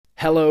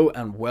Hello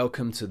and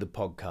welcome to the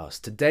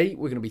podcast. Today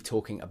we're going to be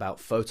talking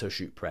about photo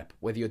shoot prep.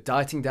 Whether you're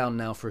dieting down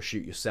now for a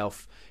shoot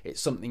yourself, it's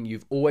something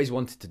you've always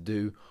wanted to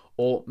do,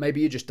 or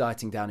maybe you're just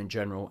dieting down in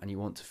general and you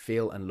want to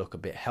feel and look a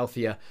bit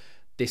healthier,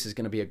 this is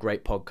going to be a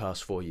great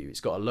podcast for you.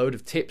 It's got a load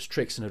of tips,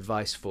 tricks and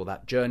advice for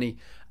that journey,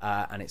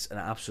 and it's an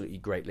absolutely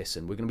great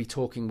listen. We're going to be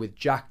talking with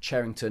Jack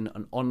Cherrington,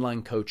 an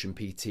online coach and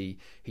PT.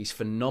 He's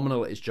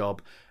phenomenal at his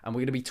job, and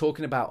we're going to be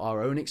talking about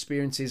our own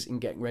experiences in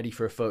getting ready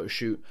for a photo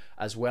shoot,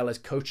 as well as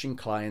coaching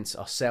clients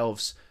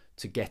ourselves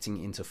to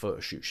getting into photo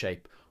shoot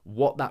shape,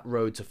 what that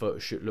road to photo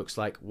shoot looks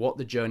like, what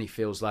the journey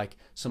feels like,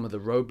 some of the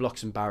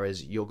roadblocks and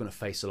barriers you're going to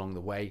face along the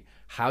way,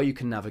 how you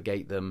can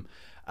navigate them,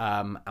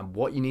 and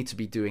what you need to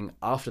be doing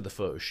after the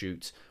photo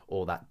shoot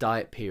or that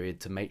diet period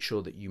to make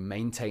sure that you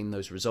maintain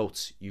those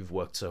results you've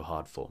worked so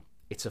hard for.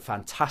 It's a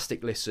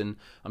fantastic listen.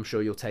 I'm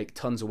sure you'll take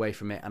tons away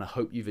from it, and I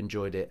hope you've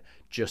enjoyed it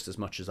just as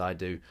much as I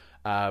do.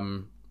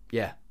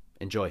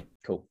 Enjoy.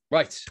 Cool.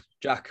 Right,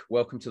 Jack,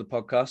 welcome to the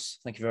podcast.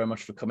 Thank you very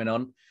much for coming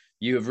on.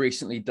 You have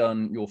recently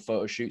done your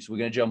photo shoots. We're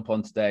going to jump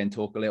on today and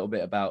talk a little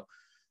bit about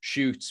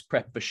shoots,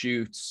 prep for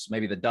shoots,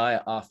 maybe the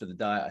diet after the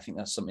diet. I think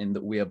that's something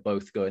that we are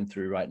both going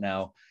through right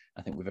now.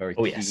 I think we're very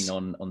keen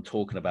on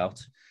talking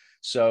about.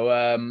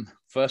 So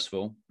first of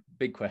all,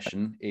 big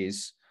question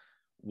is,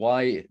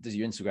 why does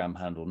your Instagram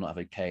handle not have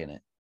a K in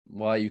it?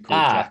 Why are you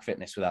called Jack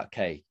Fitness without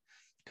K?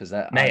 Because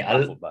that, mate,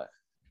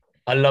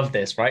 I love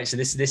this, right? So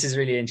this is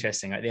really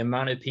interesting. Like the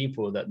amount of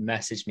people that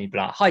message me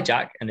like, "Hi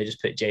Jack," and they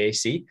just put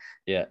JAC,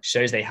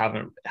 shows they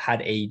haven't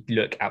had a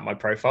look at my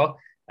profile.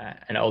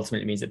 And it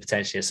ultimately means that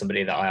potentially as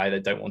somebody that I either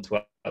don't want to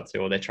work out to,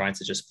 or they're trying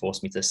to just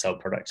force me to sell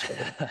products for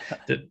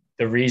them.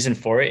 The reason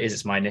for it is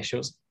it's my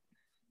initials,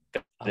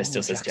 but it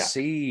still says Jack.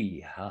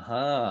 See,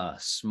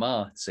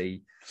 smart.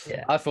 See,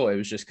 yeah. I thought it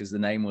was just because the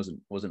name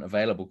wasn't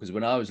available. Because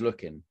when I was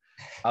looking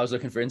for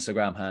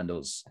Instagram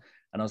handles,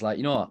 and I was like,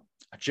 you know what?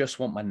 I just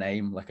want my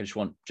name. Like I just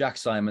want Jack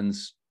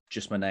Simons,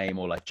 just my name,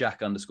 or like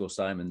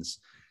Jack_Simons,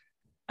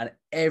 and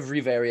every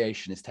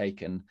variation is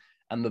taken.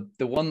 And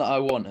the one that I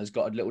want has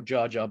got a little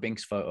Jar Jar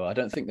Binks photo. I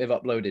don't think they've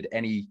uploaded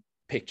any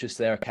pictures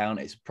to their account.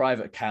 It's a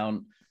private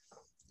account.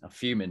 I'm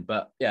fuming,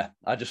 but yeah,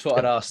 I just thought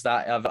I'd ask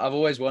that. I've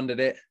always wondered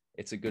it.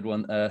 It's a good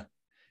one to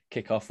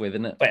kick off with,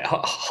 isn't it? Wait,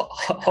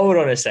 hold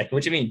on a second.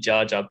 What do you mean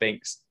Jar Jar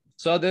Binks?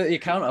 So the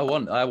account I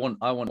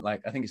want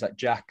like, I think it's like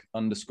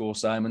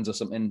Jack_Simons or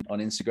something on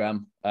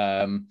Instagram.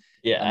 And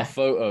the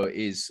photo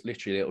is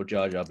literally little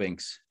Jar Jar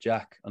Binks,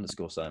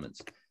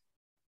 Jack_Simons.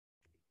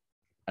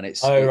 And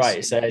it's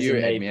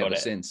infuriated me ever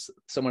since.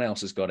 Someone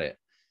else has got it,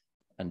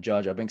 and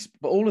Jar Jar Binks.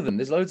 But all of them,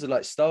 there's loads of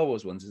like Star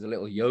Wars ones. There's a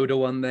little Yoda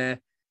one there.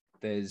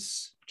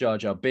 There's Jar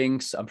Jar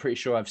Binks. I'm pretty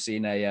sure I've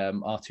seen a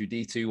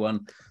R2D2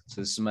 one. So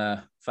there's some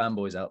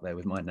fanboys out there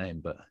with my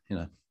name, but you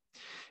know,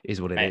 it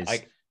is what it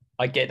is.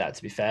 I get that.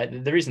 To be fair,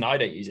 the reason I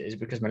don't use it is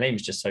because my name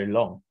is just so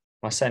long.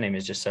 My surname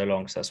is just so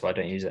long, so that's why I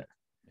don't use it.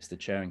 Mr.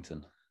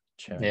 Cherrington.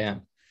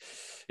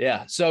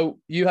 Yeah.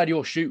 So you had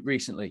your shoot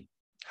recently.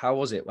 How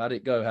was it? How did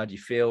it go? How do you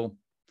feel?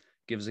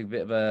 Give us a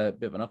bit of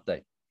an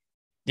update.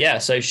 Yeah,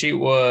 so shoot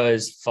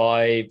was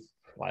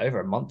over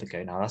a month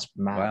ago now. That's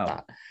mad.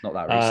 Wow, not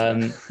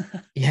that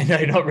recent.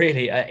 No, not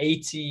really.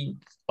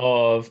 18th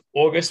of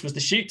August was the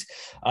shoot.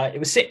 It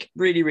was sick,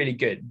 really, really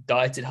good.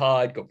 Dieted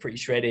hard, got pretty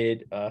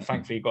shredded.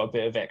 Thankfully, got a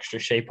bit of extra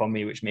shape on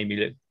me, which made me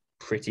look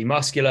pretty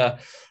muscular.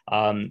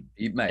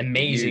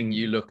 Amazing.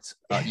 You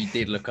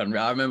did look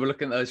unreal. I remember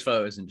looking at those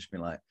photos and just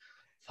being like,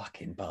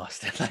 fucking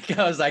bastard. Like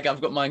I was like, I've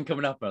got mine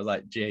coming up. I was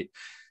like,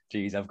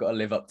 geez, I've got to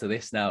live up to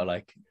this now.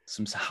 Like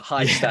some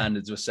high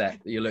standards were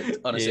set. You looked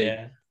honestly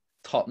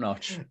top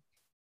notch.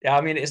 Yeah,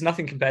 I mean, it's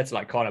nothing compared to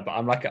like Connor, but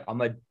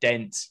I'm a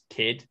dense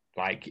kid.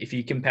 Like if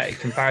you compare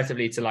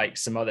comparatively to like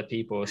some other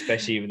people,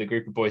 especially with the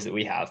group of boys that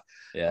we have,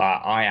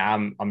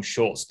 I'm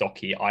short,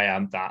 stocky. I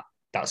am that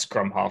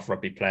scrum half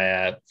rugby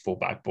player,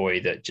 fullback boy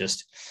that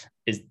just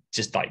is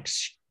just like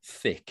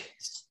thick.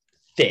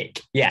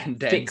 Yeah,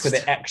 condensed. Thick with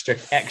an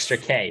extra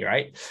K,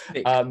 right?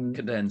 Thick,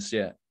 condensed,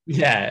 yeah.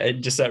 Yeah,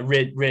 just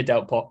rear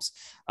delt pops.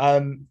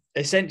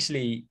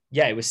 Essentially,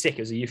 it was sick.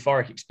 It was a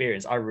euphoric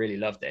experience. I really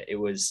loved it.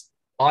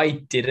 I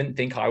didn't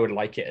think I would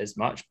like it as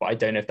much, but I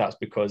don't know if that's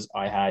because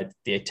I had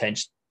the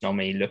attention on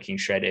me, looking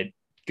shredded,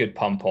 good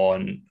pump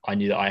on. I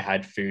knew that I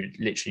had food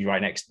literally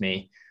right next to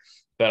me.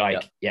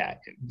 But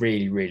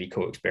really, really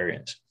cool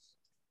experience.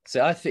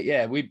 So I think,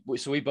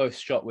 we both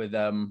shot with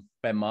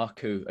Ben Mark,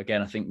 who,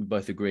 again, I think we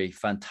both agree,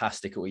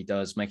 fantastic at what he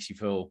does, makes you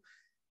feel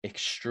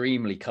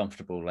extremely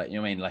comfortable. Like, you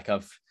know what I mean? Like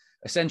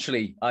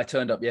I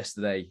turned up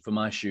yesterday for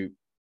my shoot,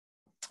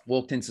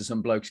 walked into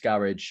some bloke's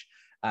garage,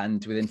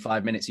 and within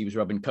 5 minutes he was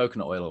rubbing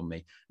coconut oil on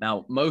me.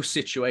 Now, most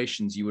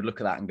situations you would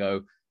look at that and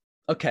go,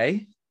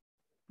 okay,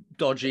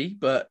 dodgy,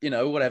 but you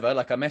know, whatever.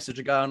 Like I messaged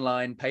a guy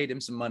online, paid him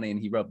some money, and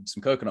he rubbed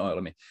some coconut oil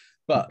on me.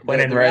 But when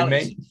in Rome,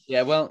 mate.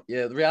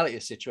 The reality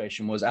of the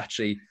situation was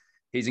actually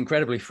he's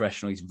incredibly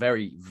professional. He's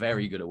very,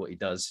 very good at what he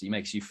does. He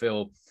makes you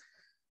feel,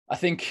 I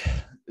think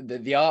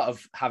the art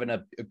of having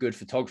a good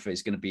photographer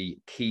is going to be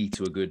key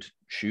to a good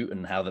shoot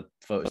and how the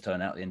photos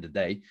turn out at the end of the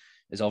day.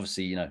 is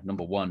obviously, you know,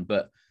 number one.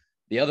 But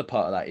the other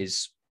part of that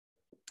is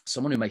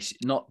someone who makes,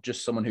 not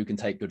just someone who can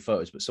take good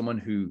photos, but someone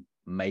who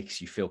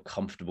makes you feel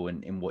comfortable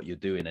in what you're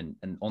doing.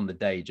 And on the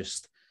day,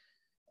 just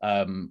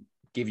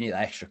giving you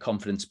that extra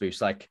confidence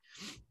boost. Like,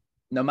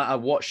 no matter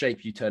what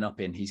shape you turn up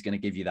in, he's going to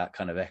give you that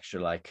kind of extra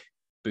like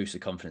boost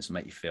of confidence and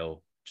make you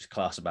feel just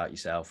class about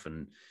yourself.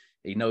 And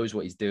he knows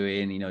what he's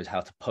doing. He knows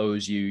how to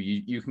pose you.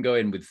 You can go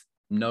in with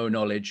no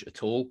knowledge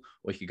at all,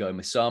 or you could go in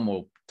with some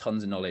or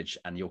tons of knowledge,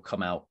 and you'll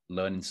come out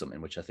learning something,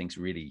 which I think is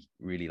really,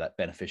 really like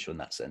beneficial in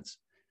that sense.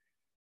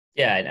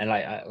 Yeah, and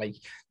like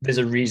there's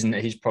a reason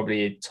that he's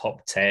probably a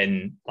top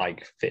 10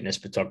 like fitness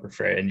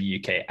photographer in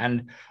the UK,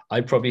 and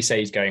I'd probably say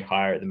he's going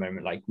higher at the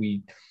moment. Like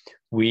we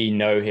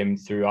know him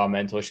through our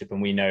mentorship,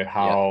 and we know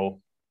how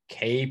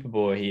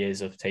capable he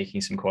is of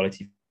taking some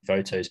quality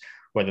photos,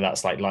 whether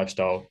that's like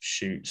lifestyle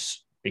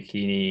shoots,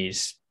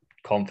 bikinis,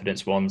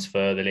 confidence ones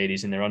for the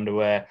ladies in their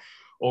underwear,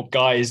 or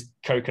guys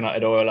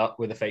coconutted oil up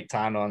with a fake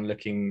tan on,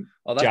 looking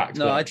jacked.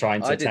 No, I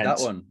did that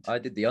one. I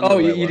did the underwear. Oh,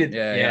 you one. did?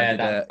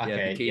 Yeah, I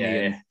did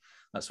bikini, and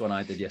that's one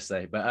I did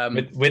yesterday.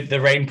 But with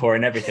the rain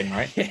pouring and everything,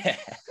 right?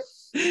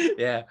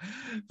 yeah.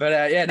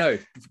 But no,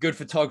 good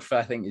photographer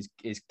I think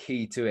is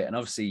key to it. And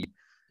obviously,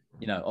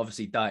 you know,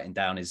 dieting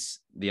down is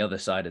the other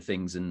side of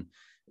things, and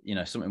you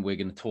know, something we're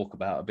going to talk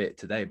about a bit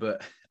today.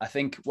 But I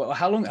think, well,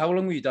 how long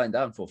were you dieting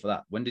down for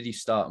that? When did you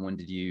start,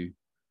 and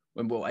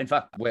in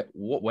fact,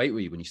 what weight were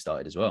you when you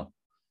started as well?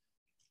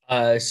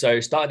 So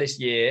started this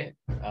year,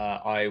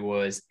 I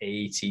was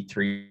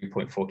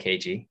 83.4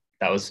 kg.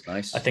 That was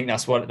nice. I think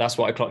that's what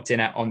I clocked in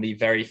at on the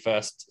very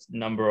first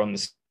number on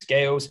the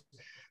scales.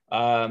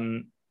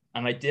 And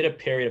I did a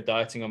period of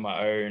dieting on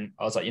my own.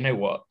 I was like, you know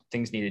what,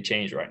 things need to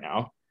change right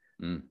now.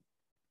 I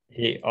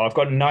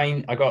got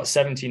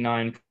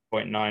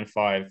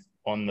 79.95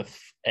 on the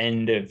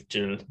end of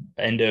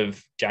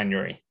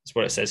January. That's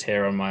what it says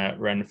here on my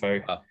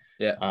Renfo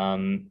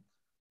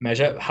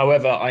measure.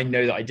 However, I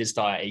know that I did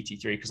start at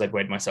 83 because I'd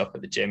weighed myself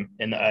at the gym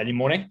in the early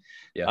morning.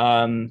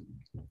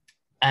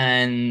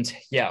 And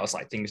yeah, I was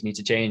like, things need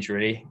to change,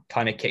 really.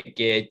 Kind of kick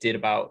gear, did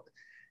about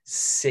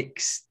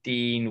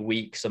 16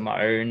 weeks of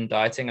my own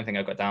dieting. I think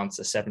I got down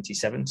to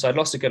 77. So I'd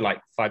lost a good like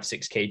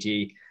 5-6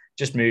 kg,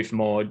 just moved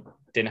more,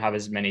 didn't have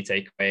as many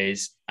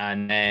takeaways.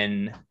 And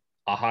then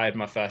I hired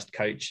my first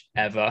coach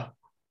ever.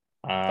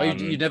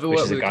 You never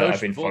worked with a coach I've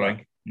been following?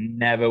 That?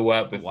 Never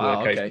worked with a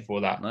coach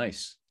before that.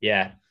 Nice.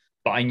 Yeah.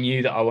 But I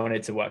knew that I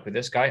wanted to work with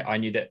this guy. I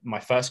knew that my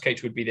first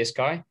coach would be this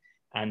guy.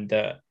 And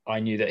I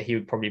knew that he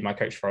would probably be my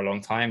coach for a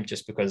long time,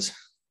 just because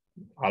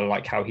I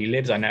like how he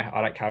lives. I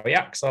like how he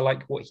acts. I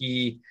like what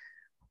he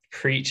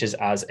preaches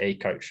as a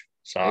coach.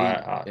 So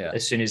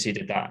as soon as he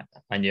did that,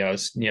 I knew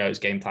it was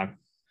game time.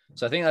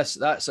 So I think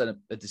that's a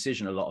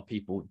decision a lot of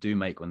people do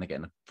make when they get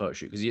in a photo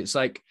shoot, because it's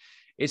like,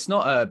 it's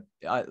not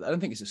I don't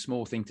think it's a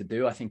small thing to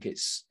do. I think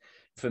it's,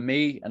 for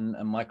me and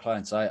my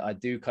clients, I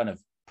do kind of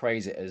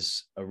praise it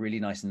as a really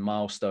nice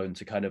milestone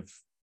to kind of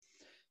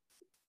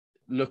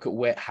look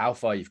at how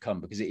far you've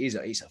come, because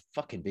it's a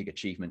fucking big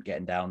achievement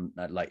getting down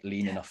like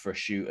lean enough for a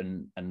shoot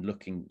and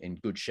looking in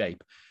good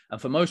shape. And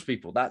for most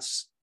people,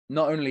 that's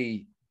not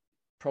only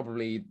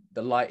probably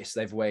the lightest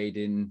they've weighed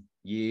in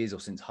years or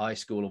since high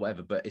school or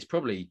whatever, but it's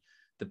probably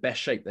the best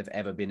shape they've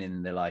ever been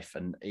in their life.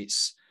 And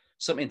it's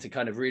something to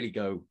kind of really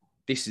go,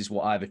 this is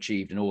what I've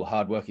achieved, and all the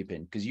hard work you've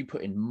been, because you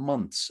put in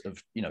months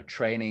of, you know,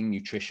 training,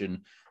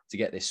 nutrition to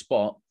get this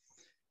spot.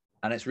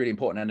 And it's really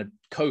important. And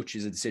a coach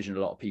is a decision a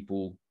lot of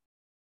people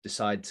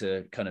decide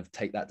to kind of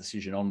take that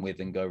decision on with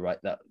and go, right,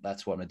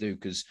 that's what I'm gonna do.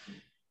 Because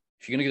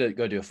if you're gonna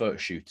go do a photo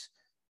shoot,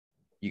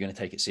 you're gonna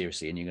take it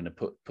seriously and you're gonna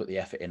put the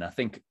effort in. I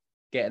think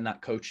getting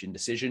that coaching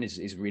decision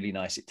is really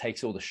nice. It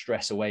takes all the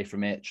stress away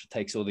from it,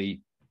 takes all the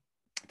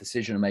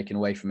decision making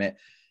away from it.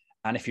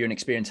 And if you're in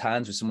experienced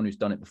hands with someone who's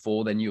done it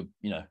before, then you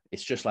know,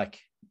 it's just like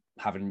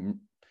having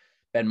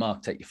Ben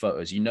Mark take your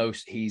photos. You know,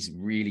 he's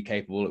really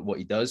capable at what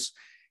he does,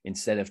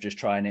 instead of just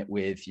trying it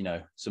with, you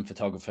know, some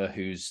photographer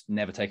who's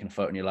never taken a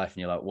photo in your life, and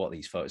you're like, what are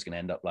these photos going to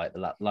end up like?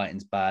 The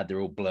lighting's bad,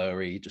 they're all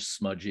blurry, just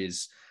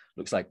smudges,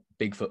 looks like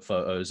Bigfoot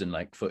photos and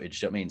like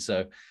footage. You know what I mean?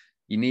 So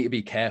you need to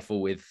be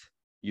careful with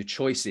your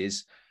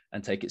choices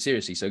and take it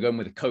seriously. So going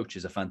with a coach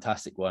is a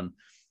fantastic one.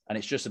 And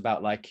it's just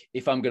about like,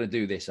 if I'm going to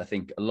do this, I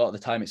think a lot of the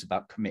time it's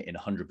about committing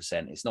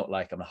 100%. It's not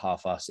like I'm going to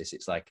half-ass this.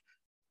 It's like,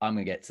 I'm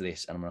going to get to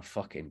this and I'm going to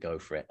fucking go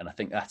for it. And I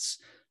think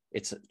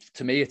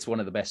to me, it's one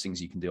of the best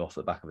things you can do off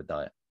the back of a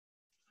diet.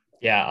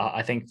 Yeah,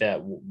 I think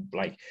that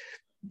like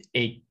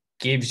it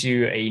gives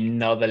you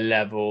another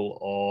level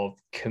of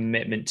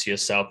commitment to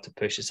yourself to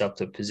push yourself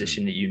to a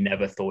position that you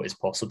never thought is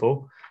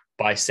possible,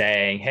 by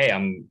saying, hey,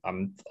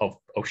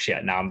 oh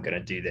shit, now I'm going to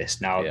do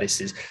this. Now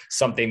this is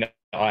something that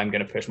I'm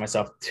going to push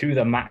myself to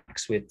the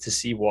max with, to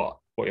see what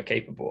you're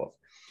capable of.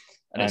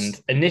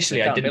 And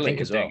initially I didn't think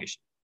of doing it.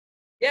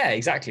 Yeah,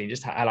 exactly.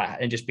 Just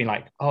being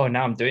like, oh,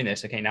 now I'm doing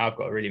this. Okay, now I've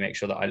got to really make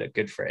sure that I look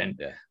good for it. And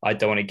I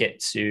don't want to get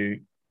to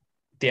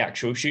the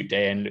actual shoot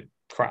day and look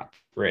crap,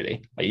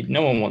 really. Like,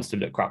 no one wants to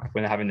look crap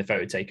when they're having the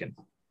photo taken.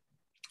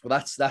 Well,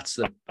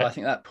 I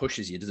think that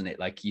pushes you, doesn't it?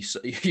 Like you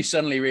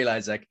suddenly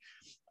realize like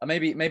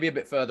maybe a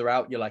bit further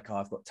out, you're like, oh,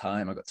 I've got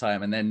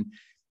time. And then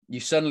you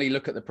suddenly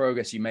look at the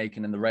progress you're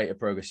making and the rate of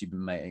progress you've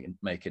been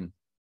making,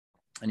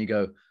 and you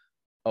go,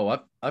 oh,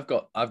 I've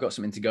got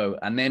something to go.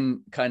 And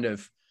then kind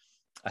of,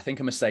 I think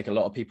a mistake a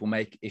lot of people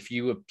make, if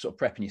you were sort of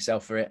prepping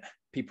yourself for it,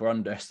 people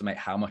underestimate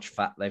how much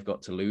fat they've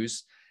got to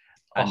lose.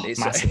 And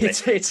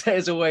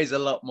it's always a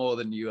lot more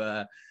than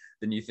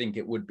you think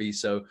it would be.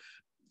 So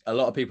a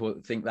lot of people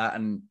think that,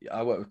 and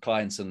I work with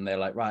clients and they're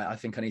like, right, I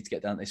think I need to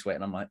get down this weight.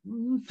 And I'm like,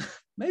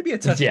 maybe a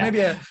touch,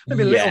 maybe a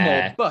little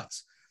more, but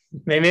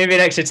maybe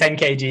an extra 10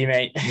 kg,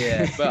 mate.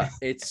 Yeah, but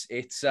it's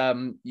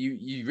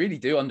you really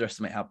do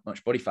underestimate how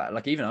much body fat.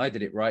 Like even I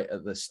did it right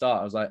at the start.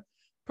 I was like,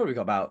 probably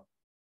got about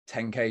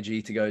 10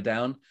 kg to go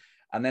down.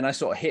 And then I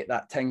sort of hit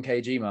that 10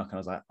 kg mark and I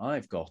was like,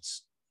 I've got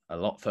a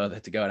lot further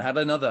to go. And I had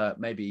another,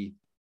 maybe,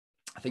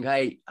 I think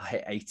I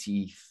hit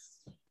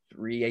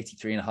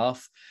 83 and a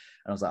half.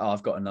 And I was like, oh,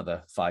 I've got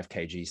another 5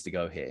 kgs to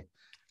go here.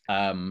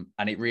 And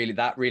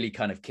that really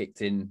kind of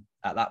kicked in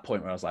at that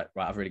point where I was like,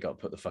 right, I've really got to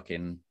put the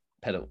fucking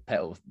pedal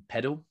to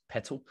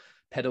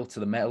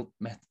the metal,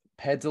 put the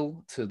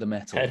pedal to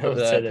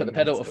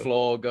the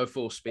floor, go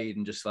full speed,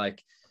 and just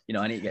like,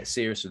 I need to get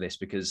serious with this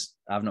because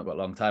I've not got a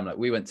long time. Like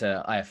we went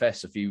to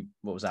IFS 2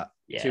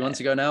 months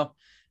ago now.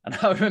 And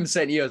I remember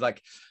saying to you, I was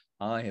like,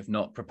 I have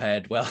not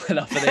prepared well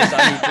enough for this.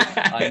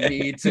 I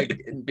need to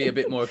be a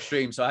bit more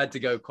extreme. So I had to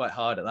go quite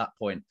hard at that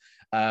point.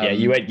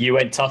 You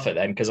went tougher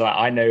then, because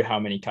I know how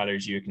many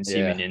calories you were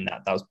consuming in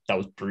that. That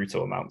was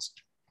brutal amounts.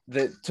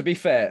 To be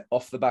fair,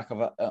 off the back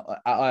of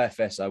at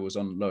IFS, I was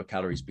on lower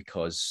calories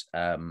because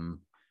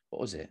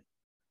what was it?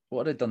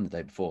 What had I done the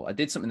day before? I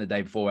did something the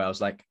day before where I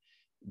was like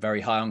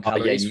very high on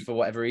calories for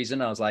whatever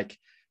reason. I was like,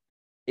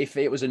 if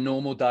it was a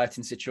normal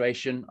dieting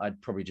situation,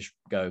 I'd probably just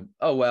go,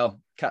 oh,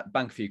 well,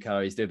 bank a few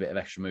calories, do a bit of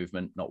extra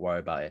movement, not worry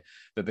about it.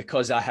 But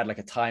because I had like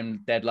a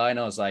time deadline,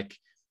 I was like,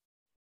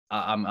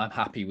 I'm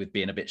happy with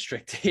being a bit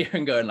strict here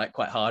and going like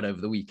quite hard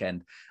over the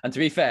weekend. And to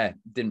be fair,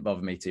 didn't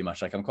bother me too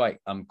much. Like I'm quite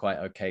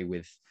okay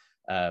with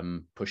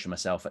pushing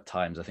myself at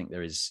times. I think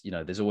there's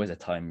always a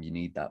time you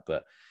need that,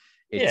 but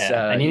it's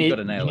and you've got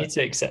to nail it.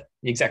 To accept,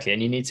 exactly,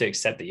 and you need to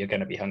accept that you're going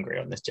to be hungry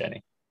on this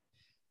journey.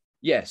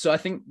 Yeah, so I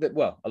think that,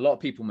 well, a lot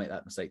of people make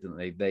that mistake, don't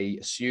they? They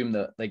assume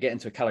that they get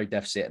into a calorie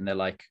deficit and they're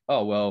like,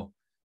 oh, well,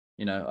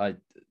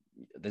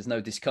 there's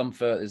no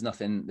discomfort, there's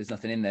nothing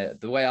in there.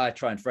 The way I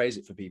try and phrase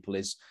it for people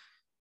is,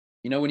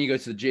 when you go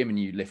to the gym and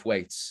you lift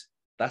weights,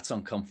 that's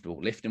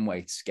uncomfortable. Lifting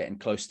weights, getting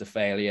close to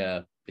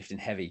failure, lifting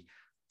heavy,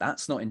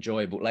 that's not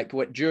enjoyable. Like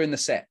during the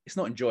set, it's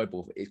not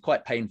enjoyable. It's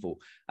quite painful.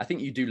 I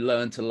think you do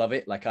learn to love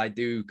it. Like I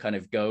do kind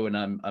of go and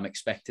I'm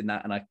expecting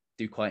that, and I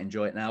do quite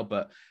enjoy it now.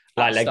 But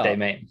like leg day,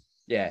 mate.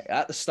 Yeah,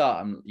 at the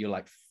start, you're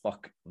like,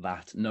 fuck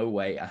that, no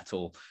way at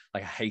all.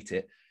 Like I hate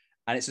it.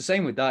 And it's the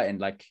same with dieting.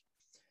 Like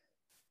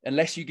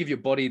unless you give your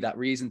body that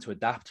reason to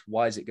adapt,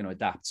 why is it going to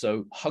adapt?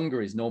 So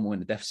hunger is normal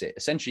in a deficit.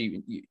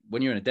 Essentially,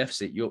 when you're in a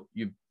deficit, your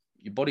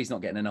body's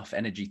not getting enough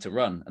energy to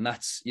run. And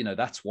that's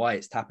why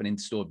it's tapping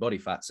into stored body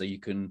fat so you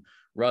can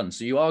run.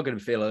 So you are going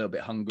to feel a little bit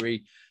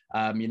hungry.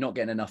 You're not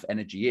getting enough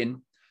energy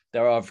in.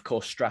 There are, of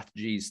course,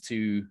 strategies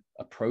to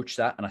approach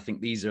that. And I think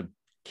these are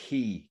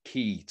key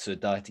to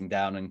dieting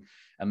down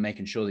and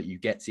making sure that you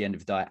get to the end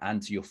of the diet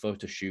and to your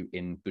photo shoot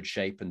in good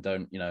shape and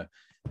don't,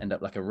 end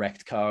up like a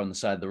wrecked car on the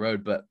side of the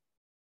road. But,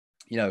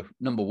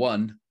 number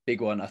one,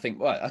 big one, I think,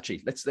 well,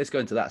 actually, let's go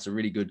into that. It's a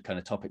really good kind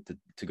of topic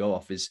to go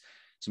off, is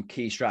some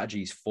key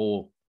strategies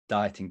for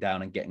dieting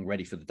down and getting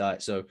ready for the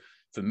diet. So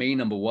for me,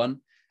 number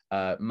one,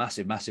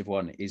 massive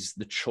one is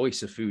the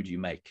choice of food you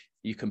make.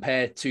 You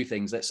compare two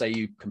things. Let's say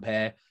you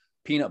compare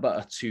peanut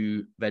butter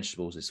to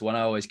vegetables. It's the one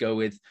I always go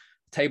with.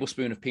 A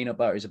tablespoon of peanut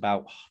butter is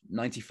about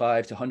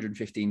 95 to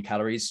 115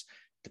 calories,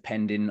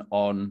 depending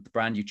on the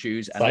brand you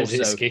choose. And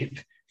also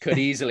could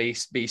easily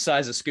be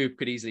size of scoop,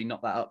 could easily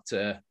knock that up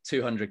to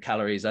 200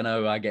 calories. I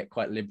know I get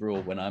quite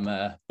liberal when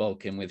I'm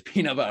bulking with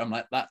peanut butter. I'm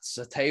like, that's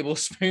a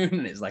tablespoon,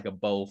 and it's like a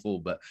bowl full.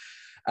 But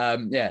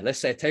let's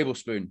say a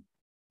tablespoon,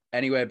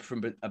 anywhere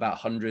from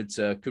about 100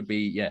 to could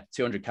be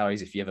 200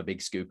 calories if you have a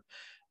big scoop.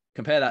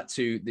 Compare that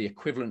to the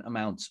equivalent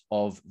amount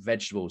of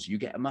vegetables. You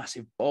get a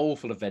massive bowl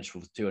full of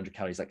vegetables, 200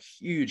 calories, like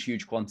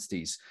huge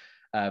quantities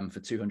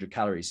for 200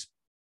 calories.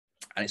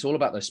 And it's all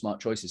about those smart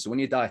choices. So when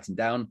you're dieting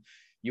down,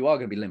 you are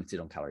going to be limited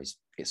on calories.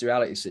 It's a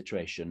reality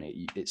situation.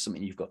 It's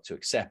something you've got to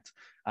accept.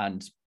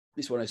 And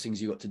it's one of those things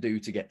you've got to do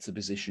to get to the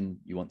position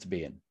you want to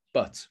be in.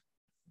 But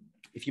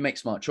if you make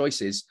smart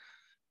choices,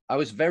 I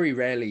was very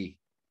rarely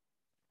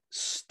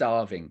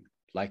starving,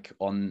 like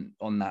on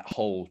that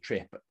whole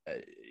trip,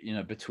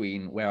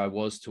 between where I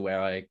was to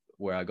where I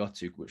got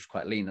to, which was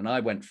quite lean. And I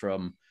was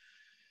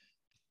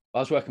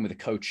working with a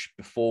coach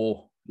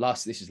before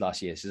this is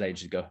last year, this is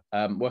ages ago,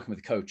 working with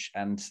a coach,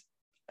 and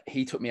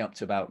he took me up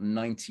to about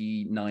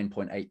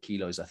 99.8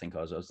 kilos. I think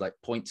I was like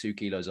 0.2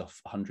 kilos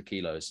off 100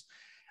 kilos.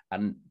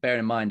 And bear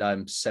in mind,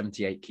 I'm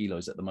 78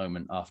 kilos at the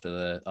moment after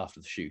the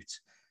shoot.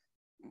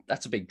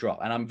 that's a big drop.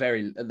 And I'm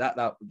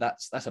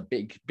that's a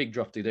big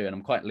drop to do. And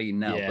I'm quite lean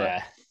now,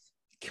 but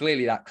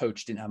clearly that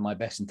coach didn't have my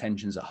best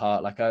intentions at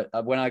heart. Like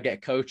when I get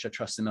a coach, I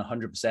trust him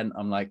 100%.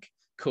 I'm like,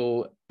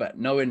 cool. But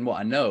knowing what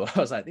I know, I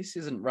was like, this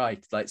isn't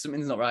right. Like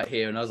something's not right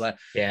here. And I was like,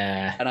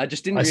 and I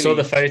just didn't I saw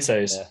the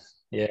photos.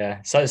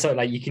 Yeah. So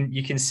like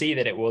you can see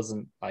that it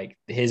wasn't like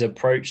his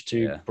approach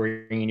to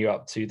bringing you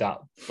up to that,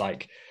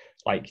 like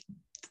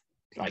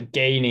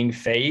gaining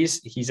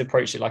phase. He's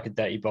approached it like a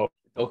dirty bulk.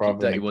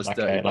 Dirty was like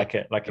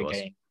a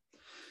game.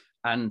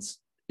 And,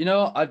 you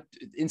know,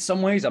 in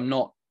some ways I'm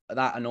not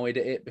that annoyed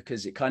at it,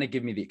 because it kind of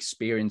gave me the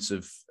experience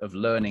of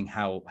learning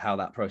how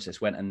that process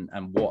went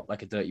and what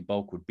like a dirty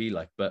bulk would be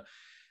like. But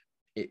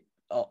it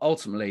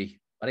ultimately,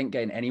 I didn't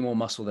gain any more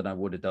muscle than I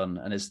would have done.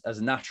 And as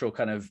a natural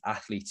kind of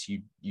athlete,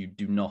 you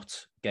do not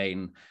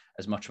gain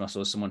as much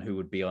muscle as someone who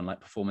would be on like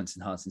performance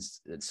enhancing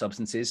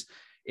substances.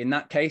 In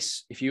that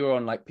case, if you were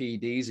on like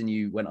PEDs and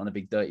you went on a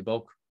big dirty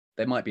bulk,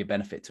 there might be a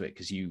benefit to it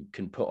because you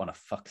can put on a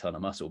fuck ton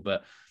of muscle.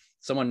 But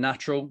someone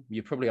natural,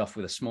 you're probably off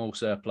with a small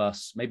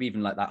surplus, maybe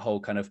even like that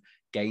whole kind of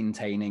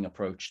gaintaining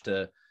approach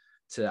to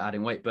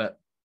adding weight. But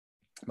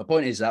my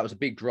point is that was a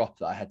big drop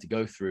that I had to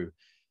go through.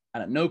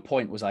 And at no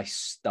point was I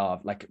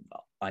starved. Like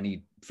I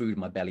need food in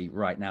my belly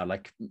right now,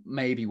 like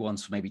maybe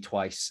once, maybe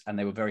twice. And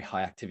they were very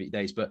high activity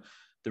days. But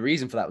the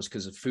reason for that was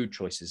because of food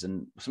choices.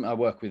 And something I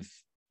work with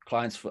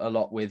clients a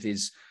lot with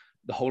is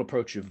the whole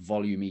approach of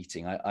volume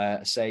eating.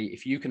 I say,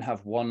 if you can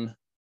have one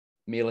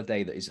meal a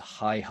day that is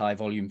high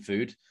volume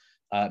food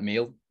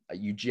meal,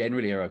 you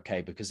generally are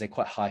okay, because they're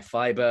quite high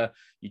fiber.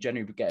 You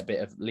generally get a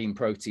bit of lean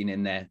protein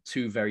in there,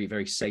 two very,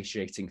 very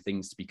satiating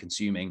things to be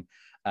consuming.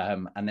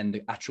 And then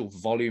the actual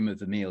volume of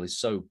the meal is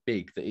so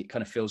big that it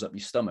kind of fills up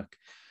your stomach.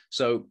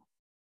 So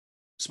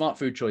smart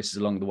food choices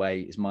along the way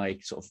is my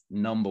sort of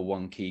number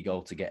one key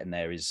goal to get in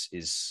there,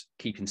 is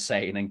keeping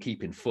sane and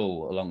keeping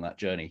full along that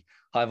journey.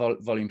 High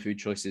volume food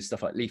choices,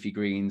 stuff like leafy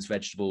greens,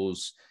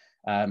 vegetables,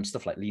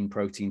 stuff like lean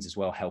proteins as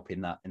well, help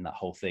in that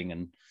whole thing.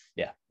 And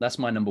yeah, that's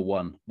my number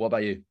one. What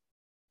about you?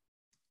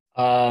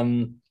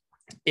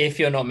 If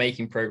you're not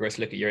making progress,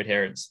 look at your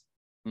adherence.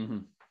 Mm-hmm.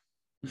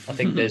 I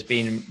think there's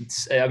been,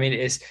 I mean,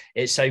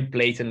 it's so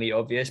blatantly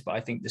obvious, but I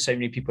think there's so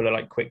many people are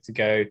like quick to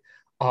go,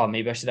 oh,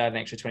 maybe I should add an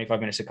extra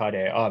 25 minutes of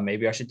cardio. Oh,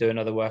 maybe I should do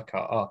another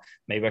workout. Oh,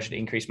 maybe I should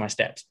increase my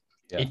steps.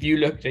 Yeah. If you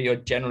looked at your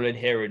general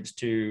adherence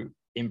to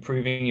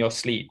improving your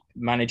sleep,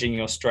 managing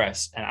your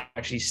stress, and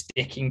actually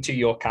sticking to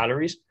your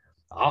calories,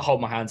 I'll hold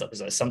my hands up,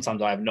 because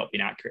sometimes I have not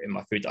been accurate in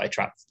my food that I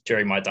tracked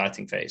during my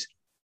dieting phase.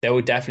 There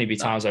will definitely be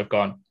times I've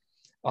gone,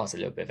 oh, it's a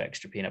little bit of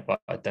extra peanut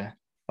butter there.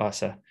 Oh,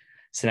 it's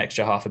an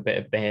extra half a bit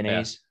of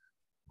mayonnaise.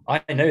 Yeah.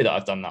 I know that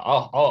I've done that.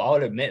 I'll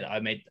admit that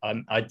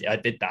I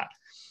did that.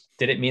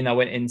 Did it mean I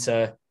went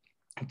into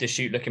the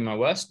shoot looking my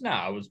worst? No,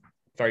 I was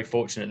very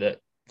fortunate that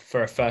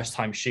for a first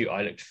time shoot,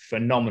 I looked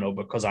phenomenal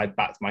because I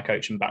backed my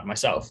coach and backed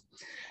myself.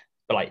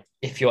 But like,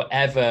 if you're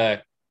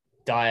ever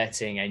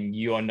dieting and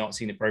you are not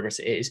seeing the progress,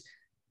 it is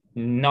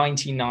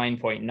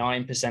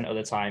 99.9% of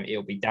the time,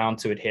 it'll be down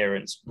to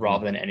adherence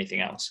rather than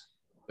anything else.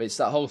 It's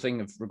that whole thing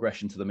of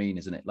regression to the mean,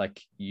 isn't it?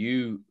 Like,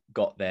 you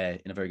got there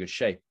in a very good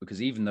shape,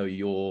 because even though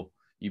you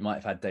might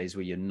have had days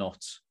where you're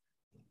not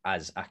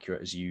as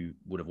accurate as you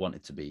would have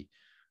wanted to be,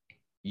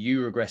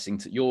 you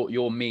regressing to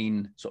your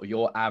mean, sort of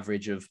your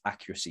average of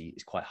accuracy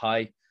is quite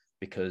high,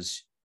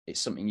 because it's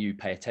something you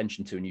pay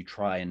attention to and you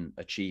try and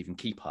achieve and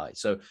keep high.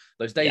 So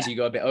those days you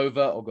go a bit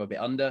over or go a bit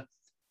under,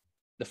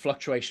 the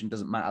fluctuation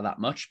doesn't matter that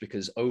much,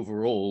 because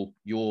overall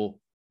your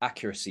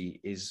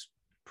accuracy is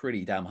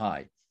pretty damn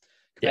high.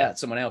 Compared to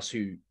someone else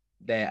who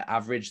their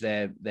average,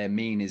 their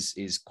mean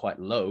is quite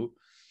low.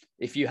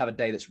 If you have a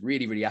day that's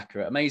really, really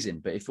accurate, amazing.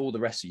 But if all the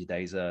rest of your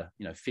days are,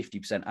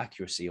 50%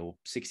 accuracy or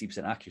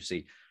 60%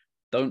 accuracy,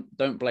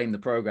 don't blame the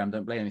program.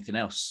 Don't blame anything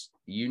else.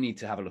 You need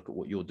to have a look at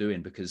what you're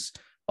doing, because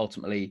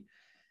ultimately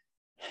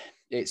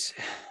it's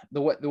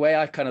the way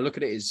I kind of look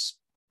at it is,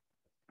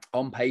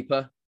 on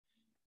paper,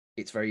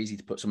 it's very easy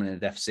to put someone in a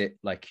deficit.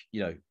 Like,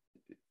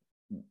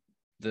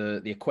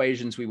 the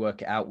equations we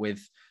work it out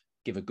with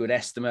give a good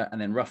estimate, and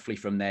then roughly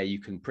from there you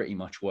can pretty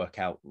much work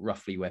out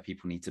roughly where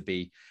people need to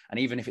be. And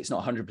even if it's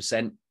not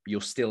 100%, you'll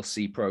still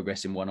see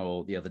progress in one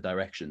or the other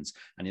directions,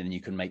 and then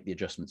you can make the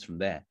adjustments from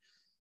there.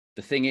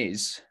 The thing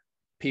is,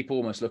 people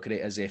almost look at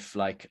it as if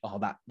like, oh,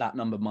 that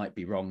number might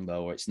be wrong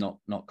though, or it's not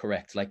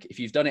correct. Like, if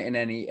you've done it in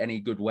any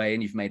good way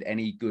and you've made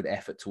any good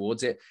effort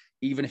towards it,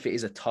 even if it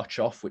is a touch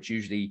off, which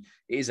usually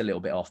is a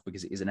little bit off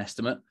because it is an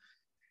estimate,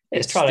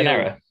 it's trial and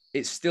error.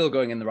 It's still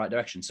going in the right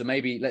direction. So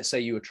maybe let's say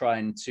you were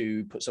trying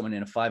to put someone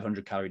in a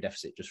 500 calorie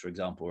deficit, just for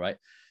example, right?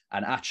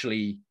 And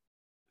actually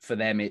for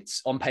them,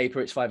 it's on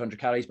paper, it's 500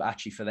 calories, but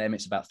actually for them,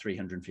 it's about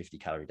 350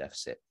 calorie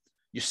deficit.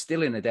 You're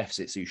still in a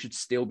deficit, so you should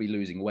still be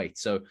losing weight.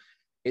 So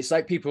it's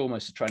like people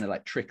almost are trying to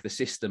like trick the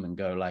system and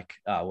go like,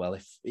 oh, well,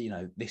 if,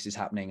 this is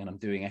happening and I'm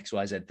doing X,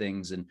 Y, Z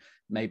things and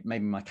maybe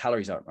my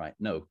calories aren't right.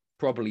 No,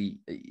 probably,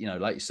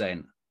 like you're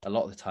saying, a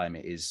lot of the time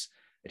it is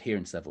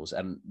adherence levels.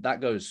 And that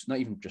goes not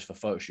even just for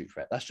photo shoot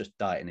prep, that's just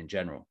dieting in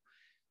general.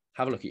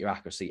 have a look at your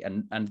accuracy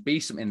and be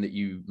something that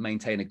you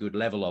maintain a good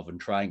level of, and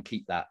try and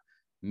keep that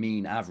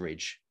mean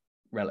average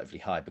relatively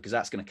high, because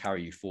that's going to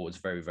carry you forwards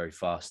very, very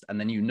fast. And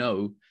then,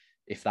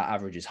 if that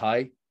average is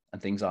high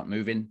and things aren't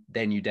moving,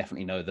 then you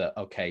definitely know that,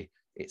 okay,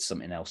 it's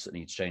something else that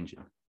needs changing.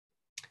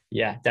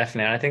 Yeah,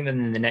 definitely. And I think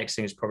then the next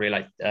thing is probably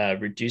like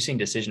reducing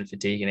decision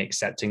fatigue and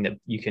accepting that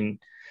you can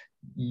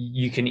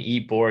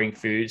eat boring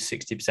food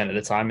 60% of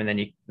the time, and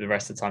then the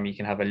rest of the time you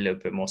can have a little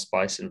bit more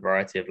spice and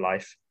variety of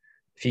life.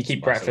 If you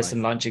keep breakfast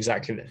and lunch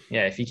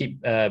if you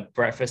keep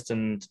breakfast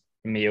and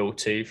meal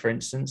too, for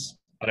instance,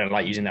 I don't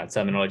like using that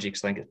terminology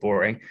because I think it's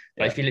boring.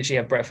 But if you literally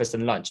have breakfast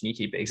and lunch and you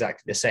keep it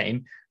exactly the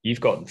same, you've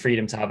got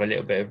freedom to have a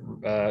little bit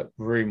of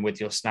room with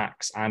your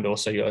snacks and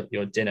also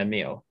your dinner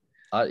meal.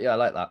 I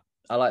like that.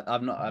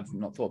 I've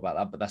not thought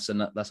about that,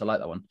 but I like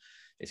that one.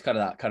 It's kind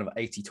of that kind of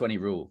 80-20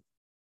 rule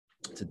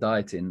to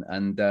dieting.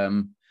 And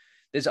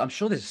I'm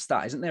sure there's a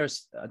stat, isn't there?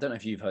 I don't know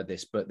if you've heard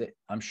this, but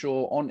I'm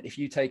sure if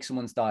you take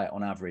someone's diet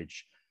on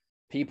average,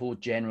 people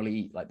generally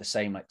eat like the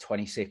same, like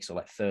 26 or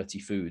like 30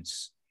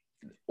 foods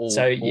all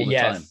the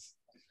time.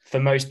 For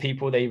most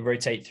people, they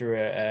rotate through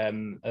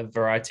a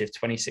variety of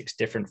 26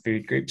 different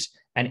food groups,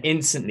 and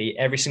instantly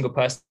every single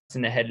person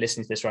in their head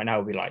listening to this right now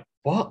will be like,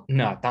 what?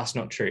 No, that's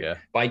not true. Yeah.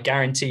 But I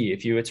guarantee you,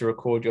 if you were to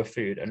record your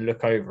food and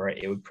look over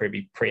it, it would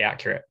probably be pretty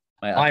accurate.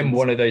 Mate, I'm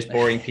one of those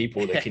boring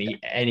people that can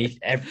eat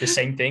the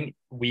same thing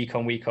week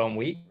on week on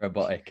week.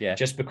 Robotic, yeah.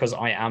 Just because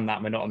I am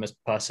that monotonous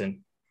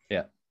person.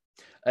 Yeah.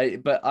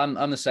 But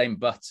I'm the same,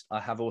 but I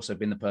have also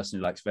been the person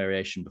who likes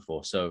variation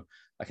before. So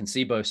I can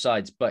see both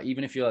sides. But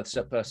even if you're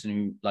the person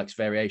who likes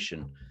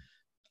variation,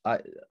 I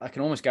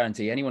can almost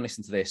guarantee anyone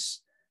listening to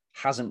this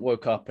hasn't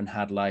woke up and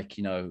had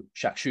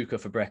shakshuka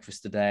for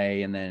breakfast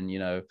today, and then,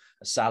 a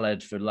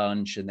salad for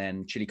lunch, and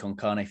then chili con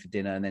carne for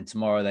dinner. And then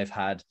tomorrow they've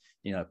had,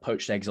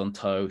 poached eggs on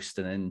toast,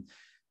 and then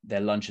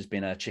their lunch has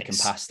been a chicken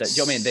pasta. Do you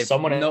know what I mean?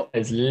 Someone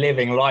is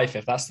living life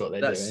if that's what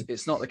they're doing.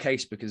 It's not the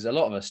case, because a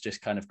lot of us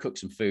just kind of cook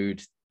some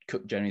food,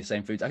 cook generally the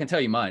same foods. I can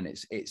tell you mine,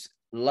 it's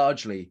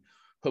largely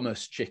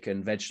hummus,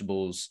 chicken,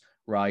 vegetables,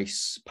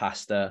 rice,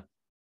 pasta,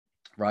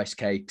 rice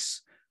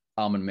cakes,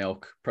 almond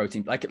milk,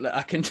 protein. Like,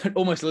 I can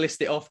almost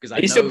list it off because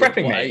Are you still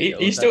prepping, mate?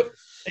 Are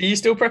you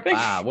still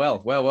prepping?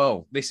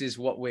 Well. This is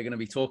what we're going to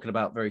be talking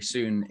about very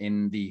soon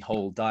in the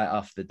whole diet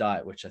after the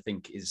diet, which I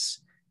think is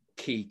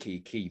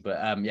key.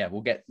 But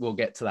we'll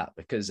get to that,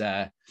 because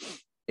it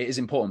is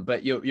important.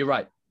 But you're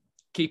right,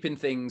 keeping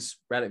things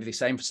relatively the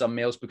same for some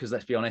meals, because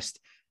let's be honest,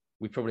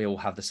 we probably all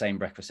have the same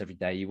breakfast every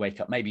day. You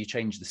wake up, maybe you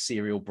change the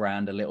cereal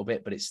brand a little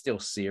bit, but it's still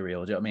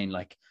cereal. Do you know what I mean?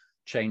 Like,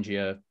 change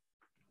your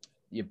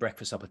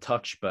breakfast up a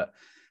touch, but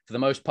for the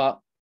most part,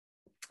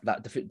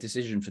 that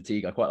decision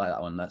fatigue, I quite like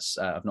that one. That's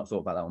I've not thought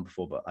about that one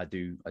before, but I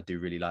do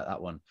really like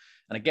that one.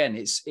 And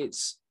again,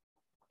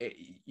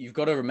 you've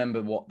got to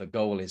remember what the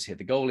goal is here.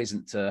 The goal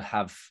isn't to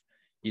have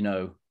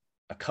a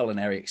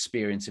culinary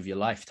experience of your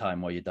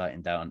lifetime while you're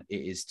dieting down.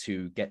 It is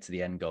to get to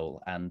the end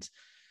goal. And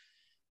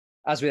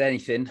as with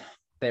anything,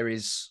 there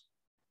is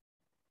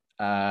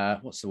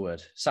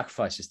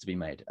sacrifices to be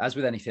made. As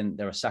with anything,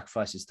 there are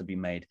sacrifices to be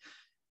made.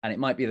 And it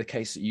might be the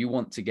case that you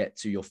want to get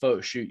to your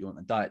photo shoot, you want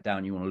to diet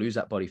down, you want to lose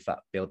that body fat,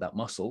 build that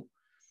muscle,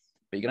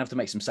 but you're going to have to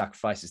make some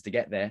sacrifices to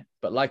get there.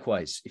 But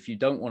likewise, if you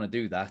don't want to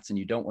do that and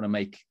you don't want to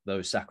make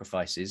those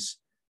sacrifices,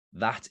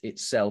 that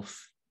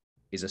itself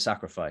is a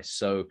sacrifice.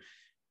 So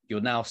you're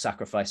now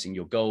sacrificing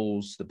your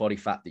goals, the body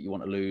fat that you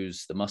want to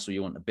lose, the muscle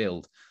you want to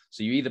build.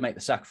 So you either make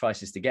the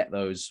sacrifices to get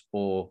those,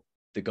 or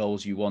the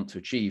goals you want to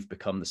achieve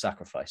become the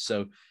sacrifice.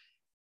 So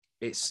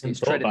it's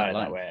treading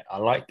that way. I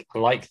like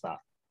that.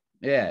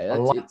 Yeah, I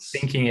like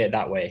thinking it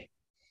that way.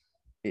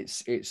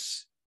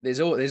 There's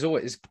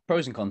always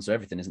pros and cons to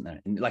everything, isn't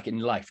there? Like in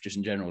life, just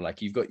in general,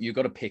 like you've got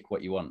to pick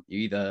what you want.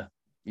 You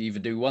either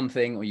do one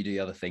thing or you do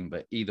the other thing,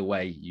 but either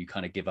way, you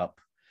kind of give up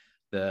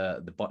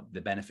the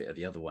benefit of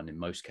the other one in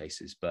most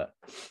cases. But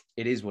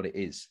it is what it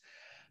is.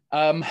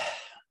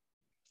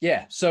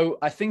 So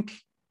I think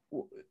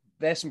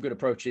there's some good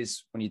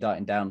approaches when you're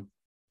dieting down.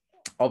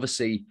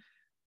 Obviously,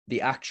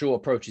 the actual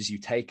approaches you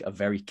take are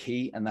very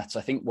key. And that's,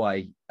 I think,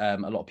 why a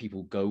lot of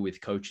people go with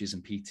coaches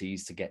and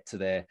PTs to get to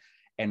their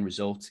end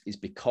result, is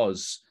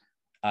because,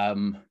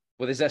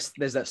 there's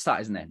that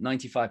stat, isn't there?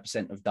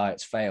 95% of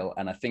diets fail.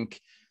 And I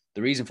think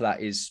the reason for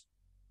that is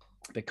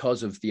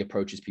because of the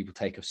approaches people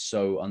take are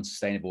so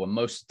unsustainable. And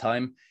most of the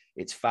time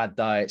it's fad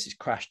diets, it's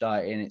crash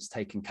dieting, it's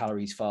taking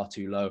calories far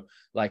too low.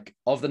 Like,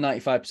 of the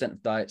 95%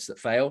 of diets that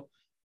fail,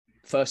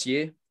 first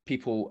year,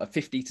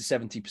 50 to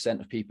 70%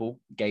 of people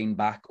gain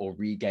back or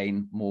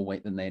regain more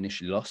weight than they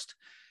initially lost.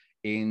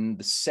 In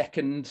the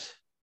second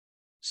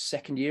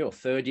year or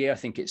third year, I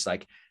think it's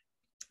like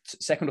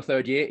second or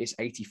third year, it's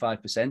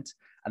 85%.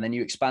 And then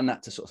you expand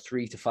that to sort of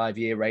 3 to 5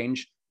 year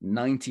range,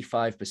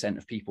 95%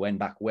 of people end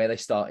back where they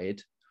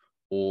started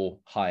or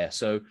higher.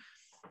 So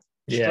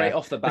straight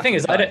off the bat, the thing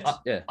is,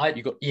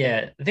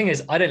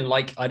 I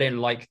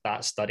didn't like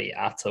that study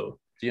at all.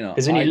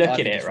 Because when you look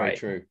at it, right?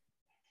 True.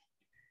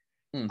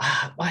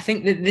 I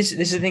think that this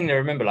is the thing to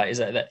remember, like, is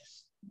that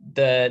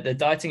the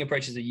dieting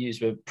approaches they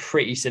used were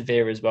pretty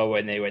severe as well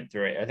when they went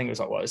through it. I think it was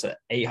like, what was it,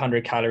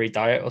 800 calorie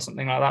diet or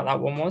something like that. That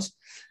one was.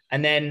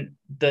 And then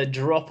the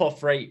drop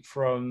off rate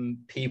from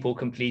people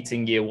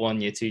completing year 1,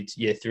 year 2, to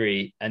year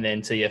 3, and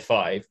then to year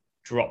 5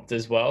 dropped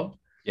as well.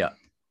 Yeah.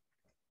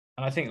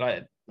 And I think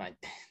like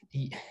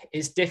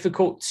it's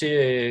difficult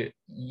to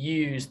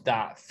use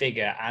that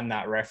figure and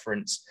that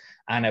reference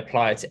and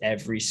apply it to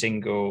every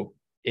single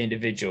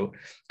individual,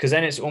 because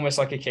then it's almost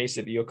like a case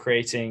of you're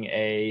creating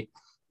a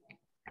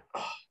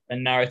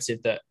narrative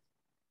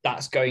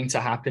that's going to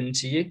happen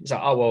to you. It's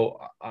like, oh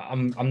well,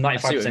 I'm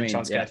 95%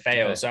 chance going to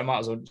fail, so I might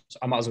as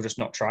well just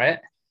not try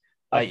it.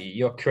 Like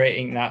you're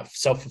creating that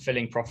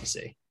self-fulfilling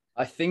prophecy.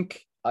 I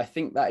think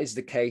that is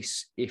the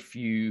case if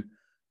you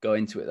go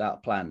into it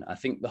that plan. I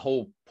think the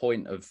whole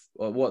point of,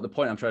 or what the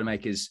point I'm trying to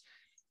make is,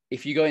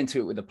 if you go into